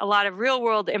had a lot of real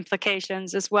world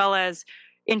implications as well as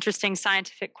interesting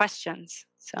scientific questions.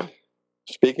 So,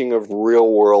 speaking of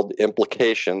real world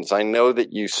implications, I know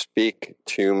that you speak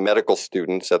to medical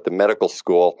students at the medical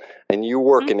school, and you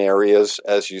work in areas,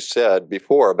 as you said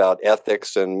before, about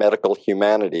ethics and medical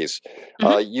humanities.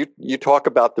 You talk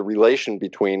about the relation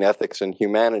between ethics and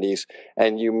humanities,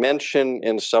 and you mention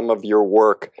in some of your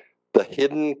work the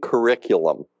hidden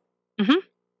curriculum.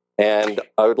 And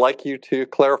I would like you to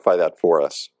clarify that for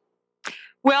us.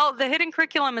 Well, the hidden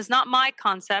curriculum is not my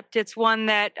concept. It's one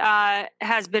that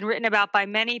has been written about by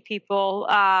many people.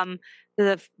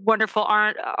 The wonderful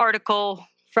article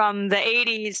from the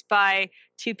 80s by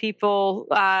two people,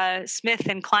 Smith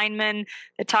and Kleinman,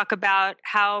 that talk about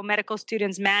how medical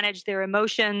students manage their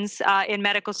emotions in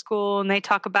medical school, and they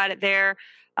talk about it there.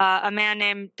 A man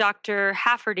named Dr.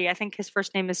 Hafferty, I think his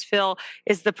first name is Phil,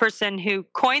 is the person who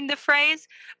coined the phrase.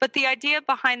 But the idea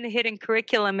behind the hidden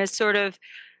curriculum is sort of,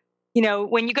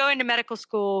 when you go into medical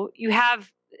school, you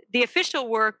have the official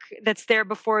work that's there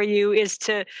before you is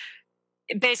to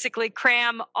basically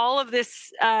cram all of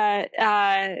this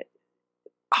hard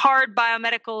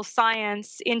biomedical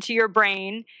science into your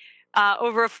brain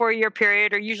over a 4-year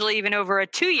period, or usually even over a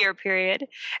 2-year period.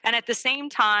 And at the same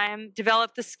time,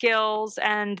 develop the skills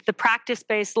and the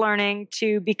practice-based learning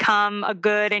to become a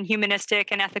good and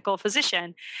humanistic and ethical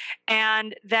physician.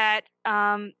 And that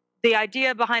the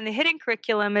idea behind the hidden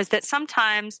curriculum is that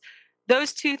sometimes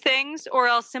those two things, or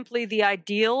else simply the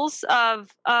ideals of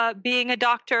being a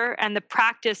doctor and the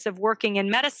practice of working in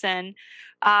medicine,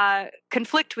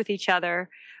 conflict with each other.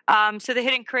 So the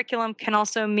hidden curriculum can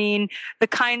also mean the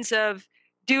kinds of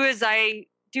do as I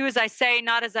say,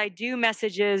 not as I do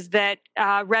messages that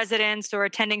residents or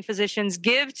attending physicians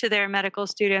give to their medical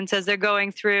students as they're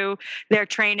going through their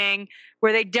training,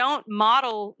 where they don't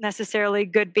model necessarily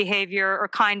good behavior or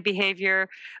kind behavior,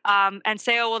 and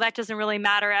say, oh, well, that doesn't really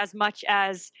matter as much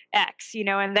as X,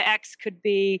 and the X could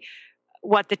be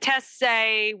what the tests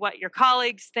say, what your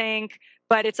colleagues think,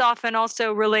 but it's often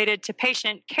also related to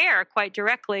patient care quite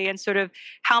directly, and sort of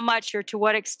how much or to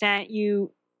what extent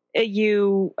you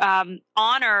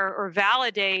honor or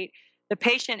validate the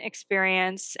patient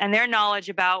experience and their knowledge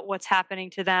about what's happening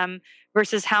to them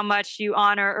versus how much you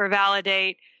honor or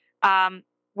validate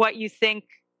what you think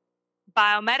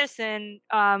biomedicine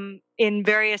in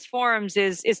various forms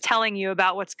is telling you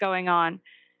about what's going on.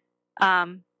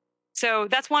 So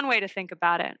that's one way to think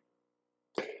about it.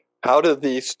 How do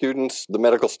the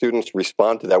medical students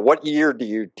respond to that? What year do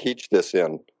you teach this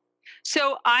in?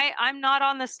 So I'm not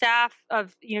on the staff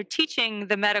of teaching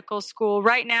the medical school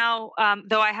right now,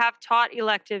 though I have taught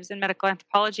electives in medical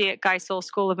anthropology at Geisel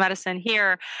School of Medicine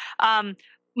here.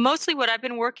 Mostly what I've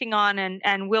been working on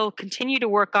and will continue to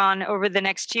work on over the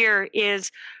next year is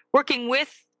working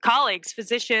with colleagues,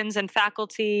 physicians and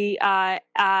faculty at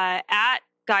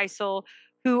Geisel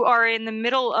who are in the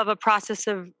middle of a process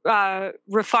of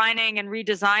refining and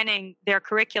redesigning their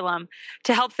curriculum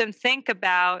to help them think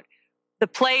about the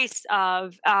place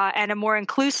of and a more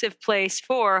inclusive place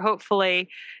for, hopefully,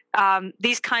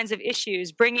 these kinds of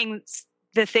issues, bringing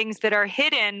the things that are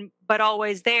hidden but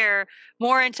always there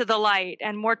more into the light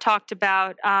and more talked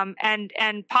about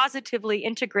and positively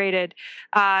integrated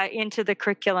into the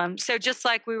curriculum. So just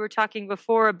like we were talking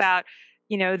before about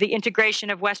the integration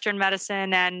of Western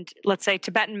medicine and, let's say,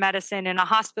 Tibetan medicine in a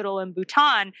hospital in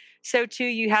Bhutan, so too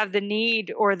you have the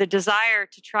need or the desire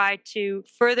to try to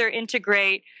further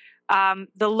integrate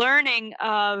the learning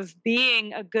of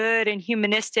being a good and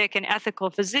humanistic and ethical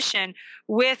physician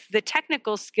with the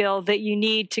technical skill that you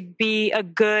need to be a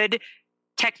good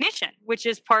technician, which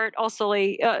is part also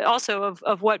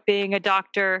of what being a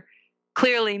doctor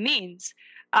clearly means.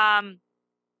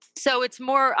 So it's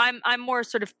more, I'm more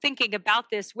sort of thinking about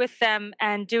this with them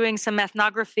and doing some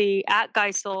ethnography at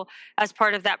Geisel as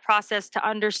part of that process to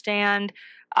understand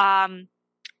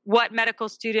what medical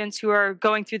students who are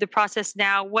going through the process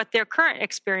now, what their current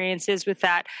experience is with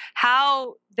that,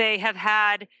 how they have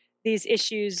had these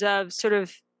issues of sort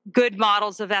of good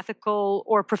models of ethical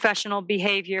or professional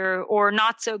behavior or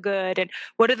not so good, and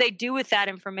what do they do with that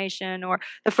information, or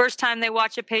the first time they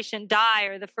watch a patient die,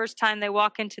 or the first time they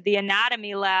walk into the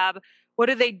anatomy lab, what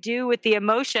do they do with the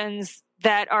emotions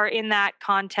that are in that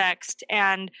context,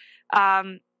 and how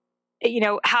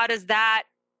does that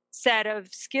set of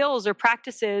skills or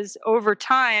practices over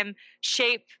time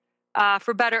shape,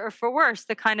 for better or for worse,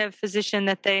 the kind of physician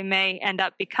that they may end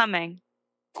up becoming.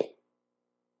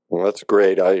 Well, that's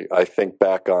great. I think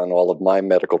back on all of my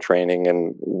medical training,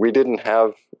 and we didn't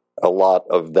have a lot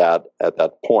of that at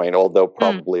that point, although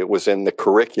probably it was in the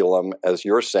curriculum, as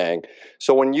you're saying.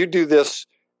 So when you do this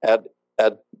at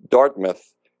Dartmouth,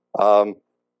 do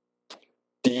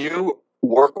you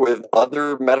work with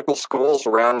other medical schools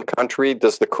around the country?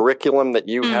 Does the curriculum that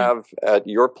you have at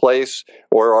your place,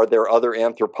 or are there other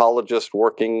anthropologists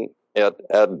working at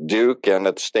Duke and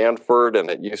at Stanford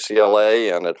and at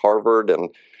UCLA and at Harvard and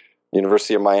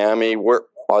University of Miami? Where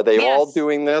are they all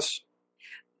doing this?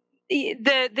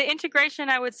 The integration,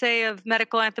 I would say, of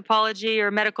medical anthropology or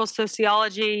medical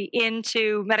sociology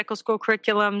into medical school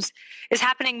curriculums is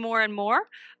happening more and more.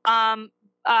 And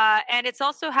it's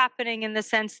also happening in the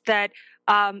sense that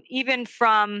even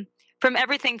from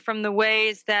everything from the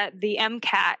ways that the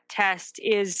MCAT test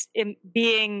is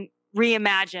being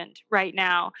reimagined right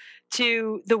now,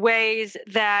 to the ways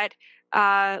that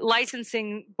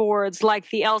licensing boards like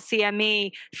the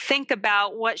LCME think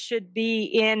about what should be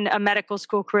in a medical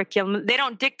school curriculum. They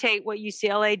don't dictate what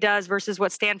UCLA does versus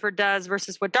what Stanford does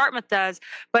versus what Dartmouth does,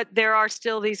 but there are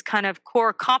still these kind of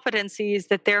core competencies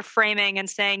that they're framing and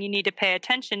saying you need to pay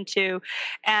attention to.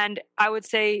 And I would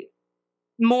say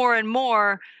more and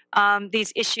more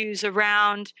these issues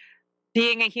around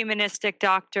being a humanistic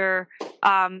doctor,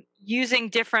 using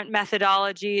different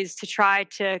methodologies to try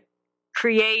to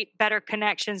create better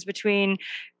connections between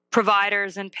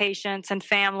providers and patients and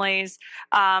families,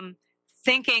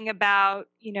 thinking about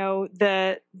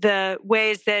the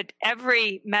ways that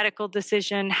every medical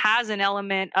decision has an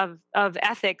element of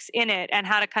ethics in it, and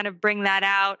how to kind of bring that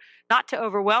out, not to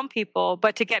overwhelm people,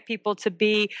 but to get people to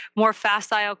be more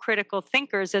facile critical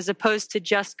thinkers as opposed to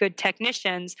just good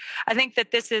technicians. I think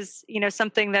that this is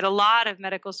something that a lot of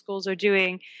medical schools are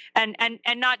doing, and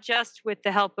not just with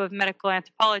the help of medical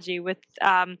anthropology, with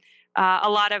a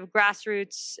lot of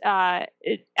grassroots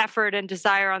effort and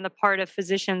desire on the part of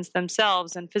physicians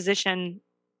themselves and physician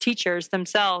teachers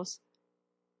themselves.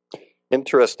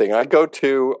 Interesting. I go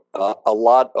to a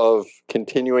lot of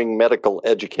continuing medical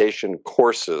education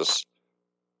courses,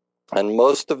 and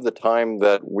most of the time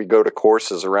that we go to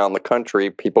courses around the country,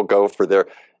 people go for their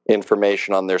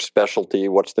information on their specialty.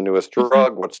 What's the newest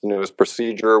drug? What's the newest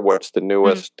procedure? What's the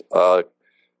newest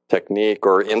technique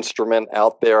or instrument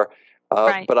out there?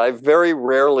 Right. But I very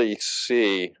rarely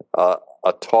see a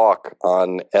talk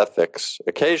on ethics.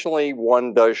 Occasionally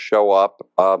one does show up,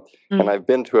 and I've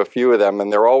been to a few of them,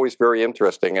 and they're always very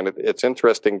interesting. And it's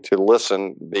interesting to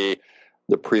listen. The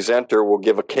presenter will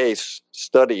give a case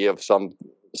study of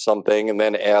something and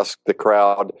then ask the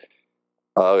crowd,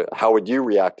 how would you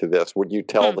react to this? Would you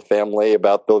tell the family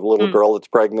about the little girl that's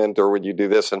pregnant, or would you do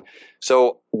this? And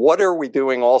so what are we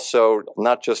doing also,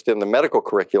 not just in the medical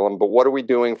curriculum, but what are we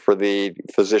doing for the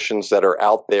physicians that are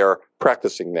out there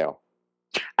practicing now?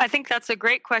 I think that's a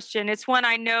great question. It's one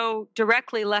I know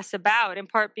directly less about, in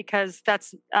part because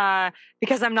that's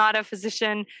because I'm not a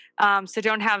physician, so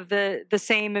don't have the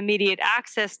same immediate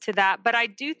access to that. But I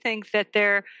do think that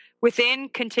within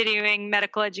continuing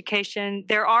medical education,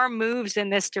 there are moves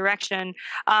in this direction,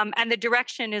 and the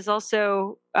direction is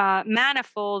also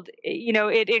manifold.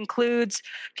 It includes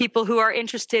people who are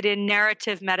interested in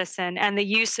narrative medicine and the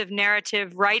use of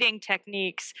narrative writing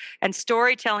techniques and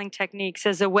storytelling techniques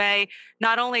as a way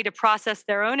not only to process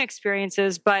their own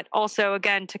experiences, but also,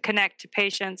 again, to connect to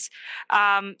patients.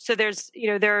 So there's,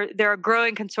 there are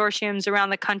growing consortiums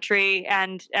around the country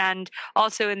and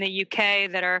also in the UK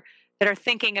that are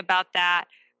thinking about that.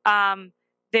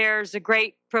 There's a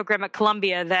great program at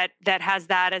Columbia that has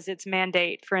that as its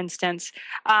mandate, for instance.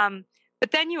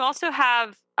 But then you also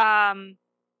have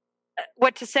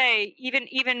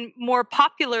even more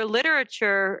popular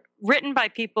literature written by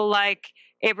people like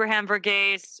Abraham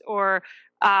Verghese or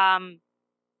Atul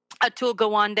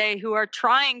Gawande, who are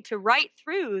trying to write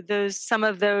through some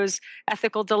of those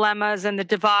ethical dilemmas and the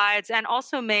divides, and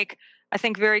also make, I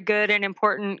think, very good and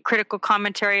important critical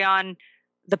commentary on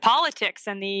the politics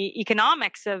and the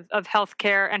economics of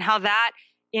healthcare and how that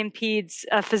impedes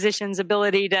a physician's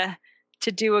ability to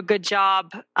do a good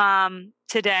job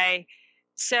today.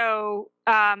 So,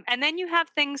 and then you have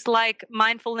things like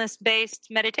mindfulness-based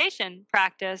meditation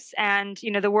practice, and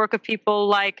the work of people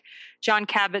like Jon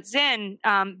Kabat-Zinn,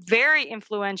 very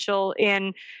influential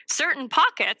in certain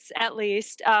pockets, at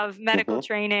least, of medical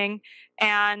training,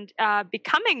 and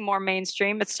becoming more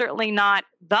mainstream. It's certainly not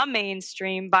the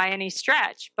mainstream by any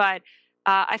stretch, but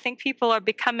I think people are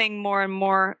becoming more and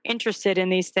more interested in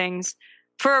these things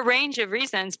for a range of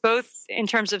reasons, both in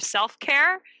terms of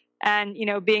self-care and,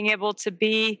 being able to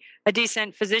be a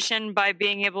decent physician by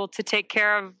being able to take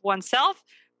care of oneself,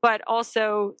 but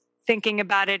also thinking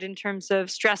about it in terms of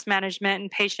stress management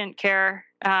and patient care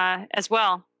as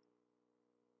well.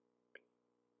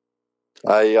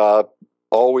 I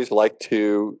always like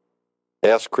to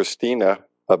ask Christina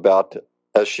about,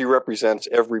 as she represents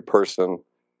every person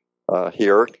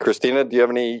here. Christina, do you have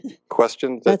any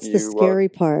questions? That's the scary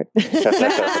part.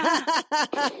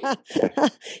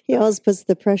 He always puts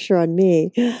the pressure on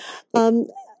me. I'm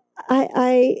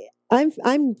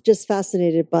just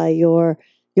fascinated by your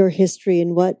history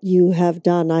and what you have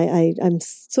done. I'm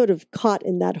sort of caught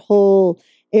in that whole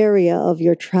area of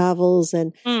your travels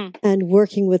and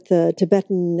working with the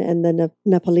Tibetan and the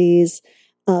Nepalese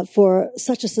for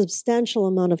such a substantial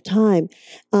amount of time.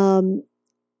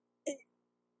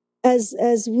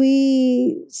 As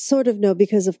we sort of know,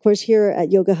 because of course here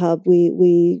at Yoga Hub,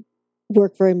 we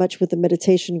work very much with the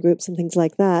meditation groups and things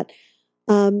like that.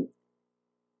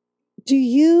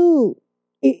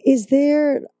 Is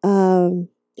there, how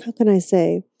can I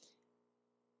say,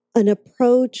 an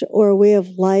approach or a way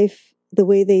of life, the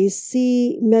way they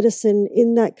see medicine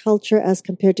in that culture as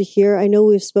compared to here? I know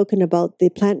we've spoken about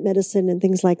the plant medicine and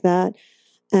things like that.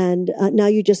 And now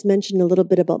you just mentioned a little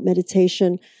bit about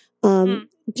meditation.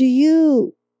 Do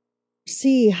you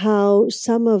see how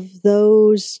some of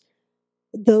those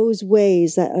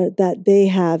ways that they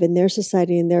have in their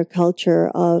society, in their culture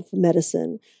of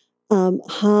medicine,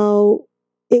 how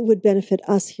it would benefit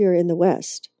us here in the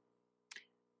West?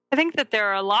 I think that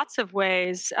there are lots of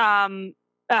ways, and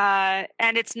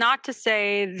it's not to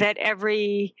say that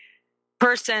every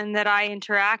person that I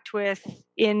interact with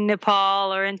in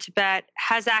Nepal or in Tibet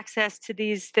has access to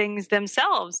these things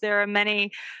themselves. There are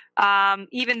many,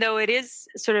 even though it is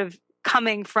sort of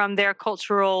coming from their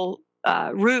cultural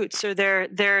roots or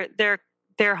their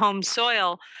home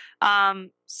soil.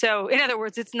 So in other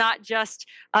words, it's not just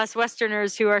us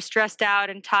Westerners who are stressed out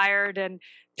and tired and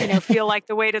feel like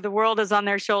the weight of the world is on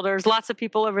their shoulders. Lots of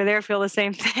people over there feel the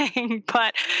same thing,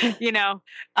 but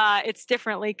it's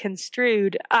differently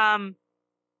construed.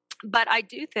 But I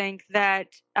do think that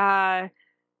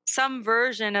some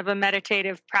version of a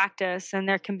meditative practice, and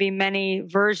there can be many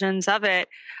versions of it,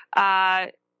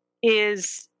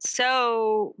 is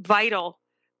so vital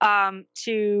to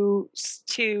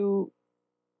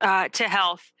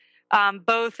health,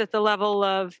 both at the level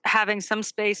of having some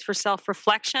space for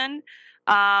self-reflection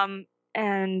and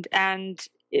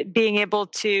being able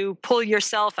to pull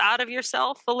yourself out of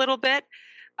yourself a little bit.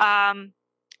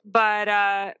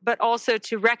 But also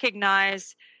to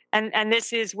recognize, and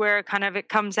this is where kind of it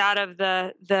comes out of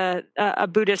a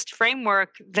Buddhist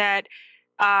framework, that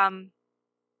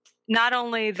not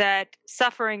only that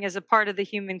suffering is a part of the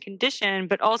human condition,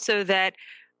 but also that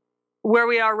where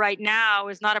we are right now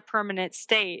is not a permanent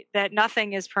state, that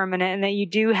nothing is permanent, and that you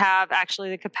do have actually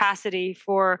the capacity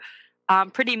for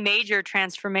pretty major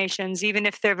transformations, even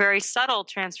if they're very subtle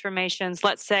transformations,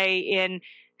 let's say in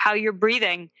how you're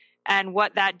breathing, and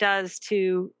what that does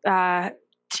to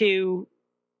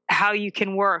how you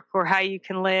can work or how you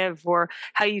can live or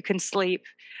how you can sleep.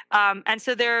 And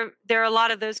so there are a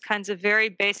lot of those kinds of very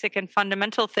basic and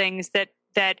fundamental things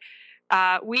that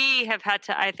we have had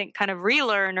to, I think, kind of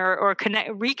relearn or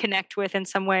reconnect with in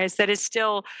some ways, that is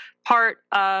still part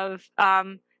of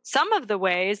some of the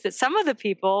ways that some of the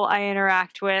people I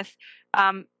interact with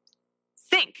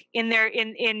think in their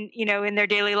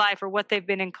daily life, or what they've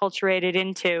been enculturated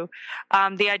into.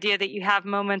 The idea that you have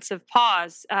moments of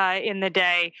pause in the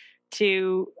day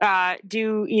to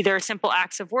do either simple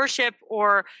acts of worship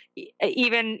or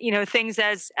even things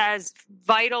as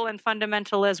vital and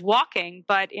fundamental as walking.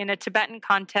 But in a Tibetan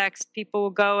context, people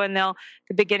will go and the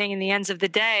beginning and the ends of the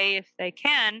day, if they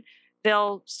can,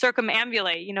 they'll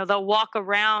circumambulate. They'll walk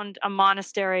around a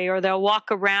monastery, or they'll walk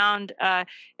around an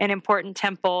important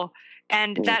temple.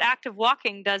 And that act of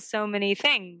walking does so many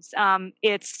things.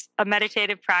 It's a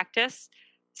meditative practice.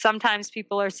 Sometimes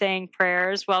people are saying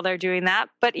prayers while they're doing that,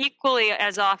 but equally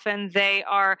as often they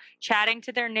are chatting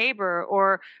to their neighbor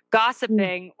or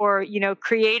gossiping or,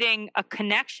 creating a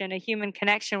connection, a human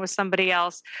connection with somebody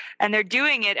else. And they're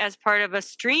doing it as part of a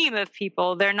stream of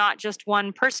people. They're not just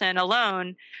one person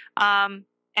alone.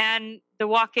 And the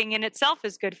walking in itself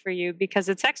is good for you because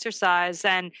it's exercise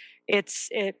and it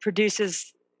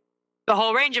produces the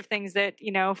whole range of things that,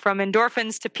 from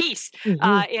endorphins to peace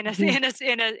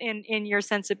in your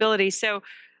sensibility. So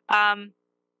I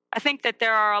think that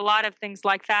there are a lot of things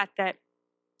like that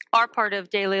are part of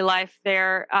daily life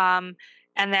there, and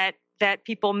that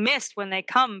people miss when they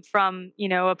come from,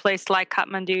 a place like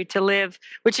Kathmandu to live,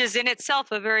 which is in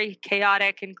itself a very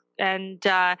chaotic and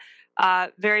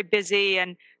very busy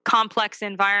and complex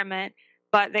environment.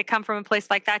 But they come from a place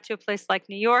like that to a place like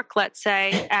New York, let's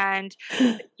say, and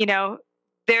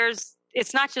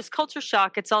it's not just culture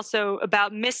shock. It's also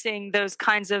about missing those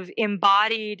kinds of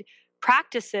embodied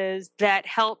practices that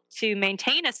help to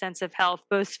maintain a sense of health,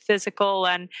 both physical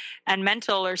and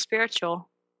mental or spiritual.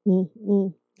 Mm-hmm.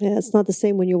 Yeah, it's not the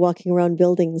same when you're walking around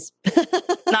buildings.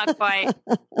 Not quite.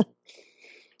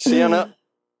 Sienna,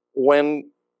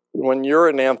 when you're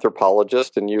an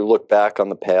anthropologist and you look back on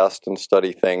the past and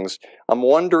study things, I'm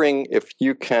wondering if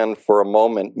you can, for a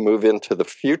moment, move into the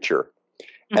future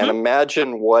and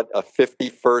imagine what a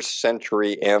 51st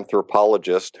century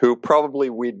anthropologist, who probably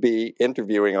we'd be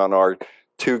interviewing on our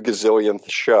 2 gazillionth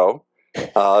show,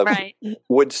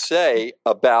 would say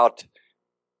about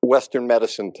Western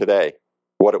medicine today,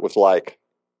 what it was like.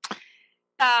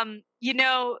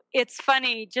 It's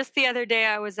funny. Just the other day,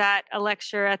 I was at a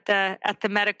lecture at the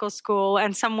medical school,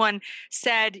 and someone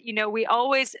said,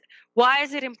 why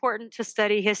is it important to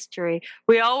study history?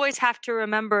 We always have to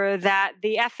remember that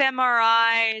the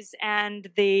fMRIs and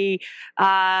the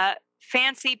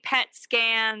fancy PET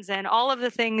scans and all of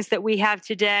the things that we have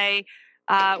today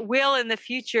will in the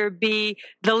future be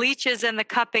the leeches and the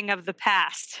cupping of the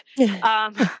past.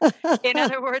 In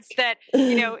other words, that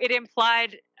it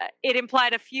implied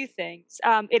a few things.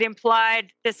 It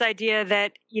implied this idea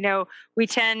that we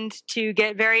tend to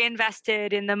get very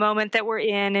invested in the moment that we're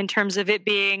in terms of it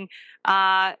being,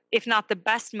 if not the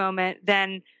best moment,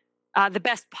 then the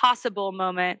best possible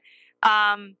moment.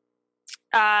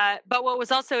 But what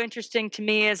was also interesting to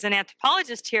me as an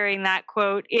anthropologist hearing that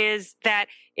quote is that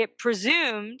it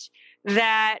presumed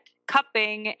that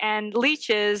cupping and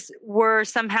leeches were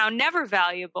somehow never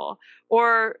valuable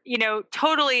or,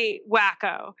 totally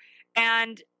wacko.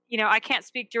 And, I can't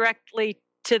speak directly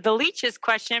to the leeches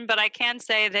question, but I can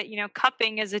say that,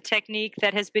 cupping is a technique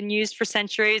that has been used for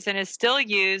centuries and is still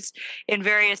used in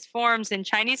various forms in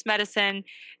Chinese medicine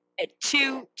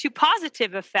to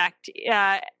positive effect,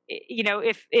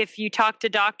 if you talk to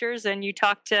doctors and you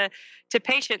talk to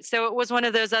patients. So it was one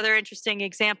of those other interesting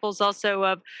examples also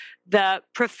of the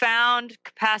profound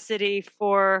capacity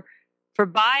for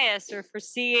bias or for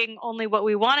seeing only what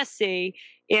we want to see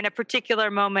in a particular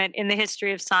moment in the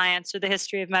history of science or the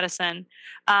history of medicine.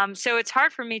 So it's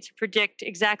hard for me to predict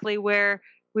exactly where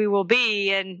we will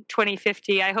be in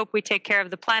 2050. I hope we take care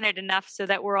of the planet enough so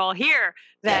that we're all here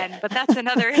then, but that's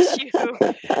another issue.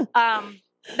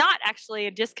 Not actually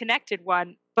a disconnected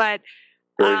one, but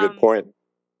very good point.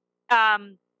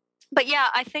 But yeah,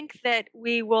 I think that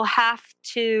we will have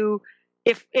to,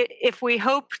 if we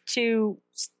hope to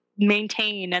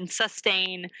maintain and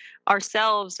sustain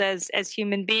ourselves as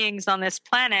human beings on this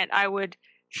planet, I would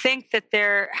think that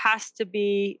there has to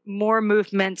be more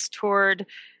movements toward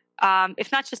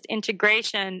if not just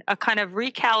integration, a kind of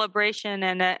recalibration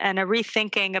and a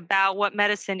rethinking about what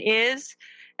medicine is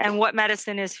and what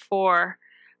medicine is for.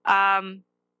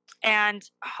 And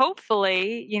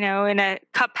hopefully, in a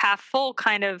cup half full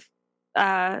kind of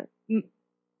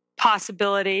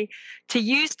possibility to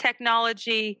use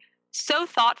technology so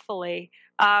thoughtfully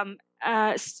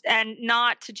and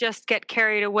not to just get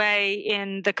carried away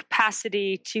in the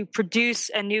capacity to produce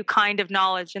a new kind of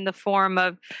knowledge in the form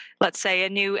of, let's say, a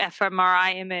new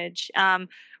fMRI image,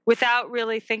 without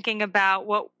really thinking about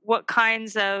what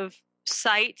kinds of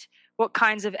sight, what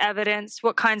kinds of evidence,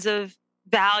 what kinds of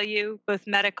value, both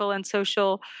medical and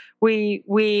social,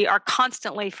 we are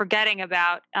constantly forgetting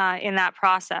about in that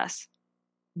process.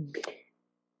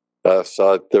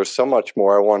 So there's so much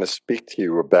more I want to speak to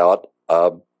you about.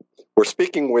 We're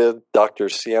speaking with Dr.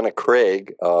 Sienna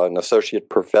Craig, an associate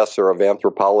professor of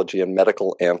anthropology and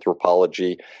medical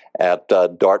anthropology at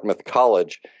Dartmouth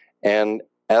College. And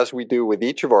as we do with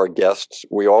each of our guests,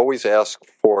 we always ask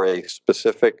for a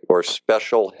specific or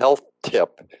special health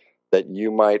tip that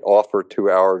you might offer to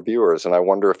our viewers. And I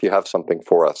wonder if you have something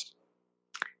for us.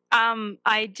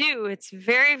 I do. It's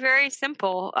very, very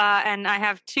simple, and I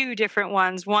have two different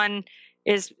ones. One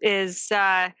is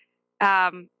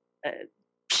um,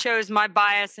 shows my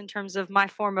bias in terms of my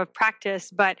form of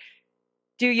practice, but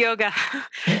do yoga.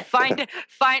 find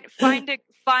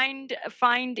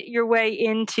your way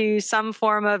into some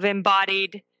form of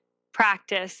embodied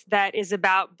practice that is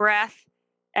about breath.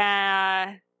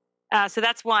 So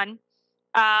that's one.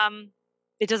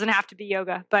 It doesn't have to be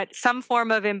yoga, but some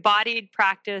form of embodied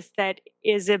practice that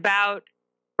is about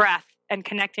breath and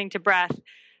connecting to breath.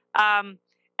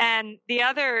 And the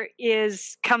other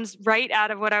comes right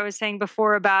out of what I was saying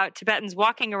before about Tibetans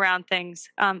walking around things.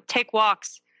 Take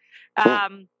walks,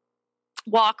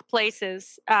 walk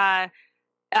places. I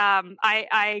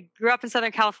grew up in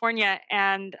Southern California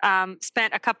and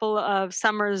spent a couple of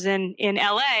summers in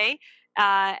LA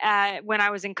when I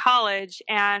was in college,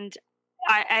 and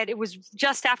it was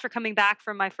just after coming back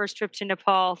from my first trip to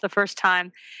Nepal the first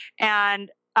time, and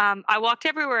I walked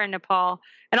everywhere in Nepal,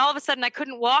 and all of a sudden I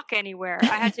couldn't walk anywhere.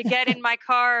 I had to get in my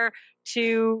car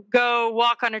to go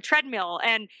walk on a treadmill,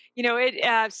 and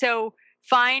so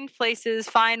find places,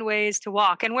 find ways to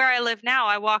walk. And where I live now,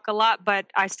 I walk a lot, but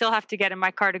I still have to get in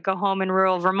my car to go home in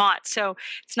rural Vermont. So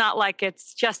it's not like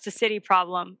it's just a city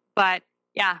problem, but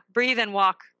yeah, breathe and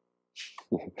walk.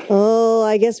 Oh,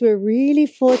 I guess we're really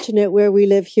fortunate where we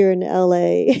live here in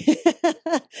LA.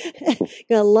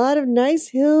 Got a lot of nice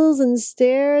hills and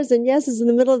stairs, and yes, it's in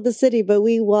the middle of the city, but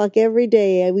we walk every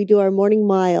day and we do our morning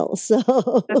mile. So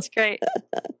that's great.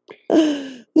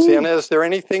 Sienna, is there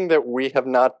anything that we have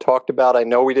not talked about? I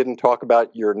know we didn't talk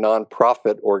about your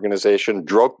nonprofit organization,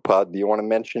 Drogpa. Do you want to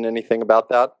mention anything about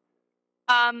that?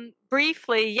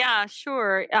 Briefly, yeah,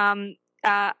 sure.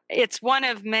 It's one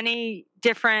of many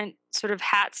different sort of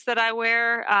hats that I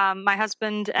wear. My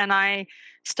husband and I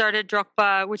started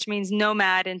Drogpa, which means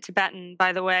nomad in Tibetan,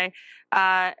 by the way.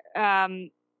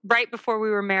 Right before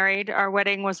we were married. Our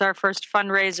wedding was our first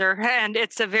fundraiser, and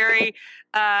it's a very,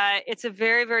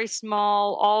 very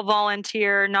small, all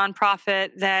volunteer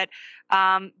nonprofit that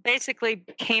basically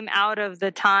came out of the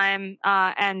time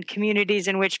and communities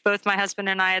in which both my husband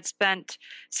and I had spent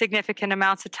significant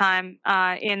amounts of time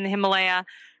in the Himalaya.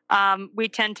 We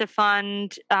tend to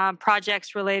fund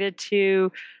projects related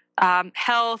to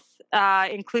health,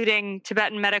 including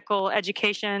Tibetan medical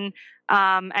education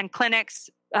and clinics.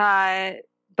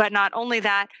 But not only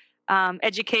that,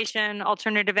 education,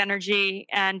 alternative energy,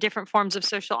 and different forms of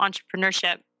social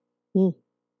entrepreneurship.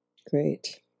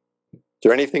 Great. Is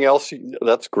there anything else?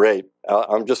 That's great.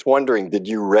 I'm just wondering, did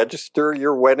you register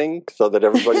your wedding so that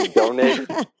everybody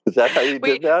donated? Is that how you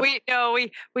did that?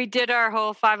 We did our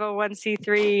whole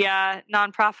 501c3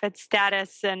 nonprofit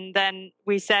status, and then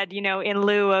we said, in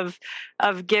lieu of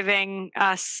giving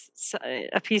us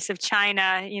a piece of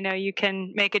china, you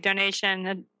can make a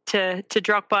donation to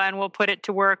Drogpa, and we'll put it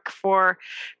to work for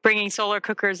bringing solar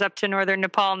cookers up to northern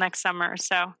Nepal next summer.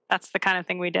 So that's the kind of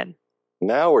thing we did.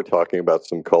 Now we're talking about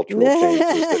some cultural changes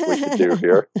that we could do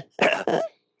here.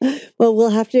 Well,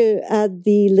 we'll have to add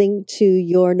the link to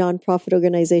your nonprofit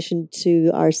organization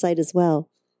to our site as well.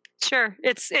 Sure.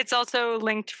 It's also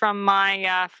linked from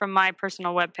my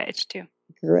personal webpage too.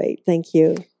 Great. Thank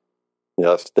you.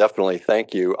 Yes, definitely.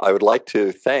 Thank you. I would like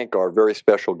to thank our very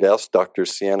special guest, Dr.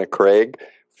 Sienna Craig,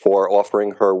 for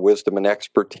offering her wisdom and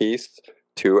expertise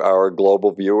to our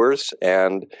global viewers.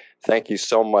 And thank you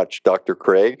so much, Dr.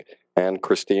 Craig and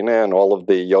Christina and all of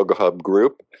the Yoga Hub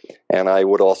group. And I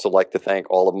would also like to thank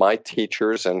all of my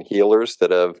teachers and healers that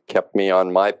have kept me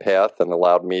on my path and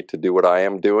allowed me to do what I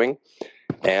am doing.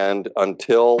 And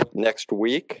until next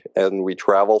week, and we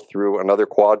travel through another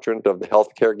quadrant of the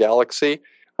healthcare galaxy,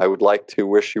 I would like to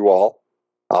wish you all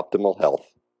optimal health.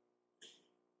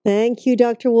 Thank you,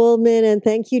 Dr. Woolman, and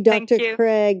thank you, Dr.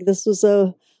 Craig. This was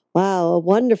a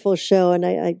wonderful show, and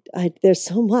I there's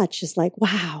so much. It's like,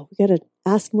 wow, we got to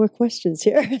ask more questions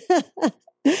here.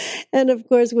 And of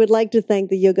course, we'd like to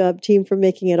thank the Yoga Hub team for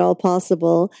making it all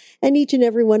possible, and each and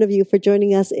every one of you for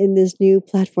joining us in this new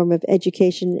platform of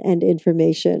education and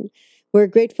information. We're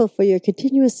grateful for your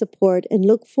continuous support and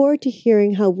look forward to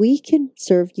hearing how we can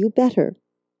serve you better.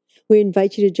 We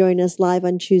invite you to join us live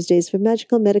on Tuesdays for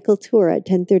Magical Medical Tour at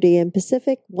 10:30 a.m.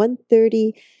 Pacific,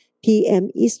 1:30 p.m.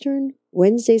 Eastern,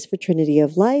 Wednesdays for Trinity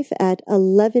of Life at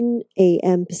 11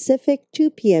 a.m. Pacific, 2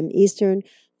 p.m. Eastern,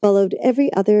 followed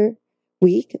every other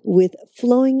week with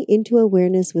Flowing into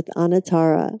Awareness with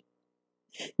Anatara.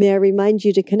 May I remind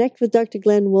you to connect with Dr.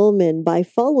 Glenn Woolman by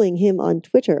following him on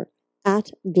Twitter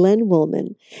at Glenn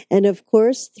Woolman, and of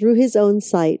course through his own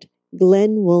site,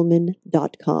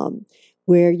 glennwoolman.com,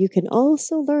 where you can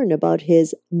also learn about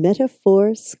his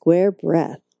Metaphor Square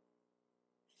Breath.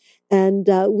 And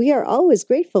we are always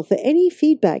grateful for any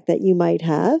feedback that you might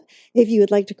have. If you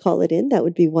would like to call it in, that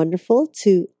would be wonderful,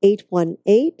 to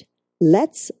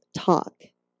 818-LETS-TALK.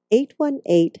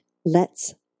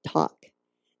 818-LETS-TALK.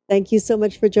 Thank you so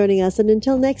much for joining us. And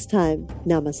until next time,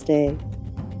 namaste.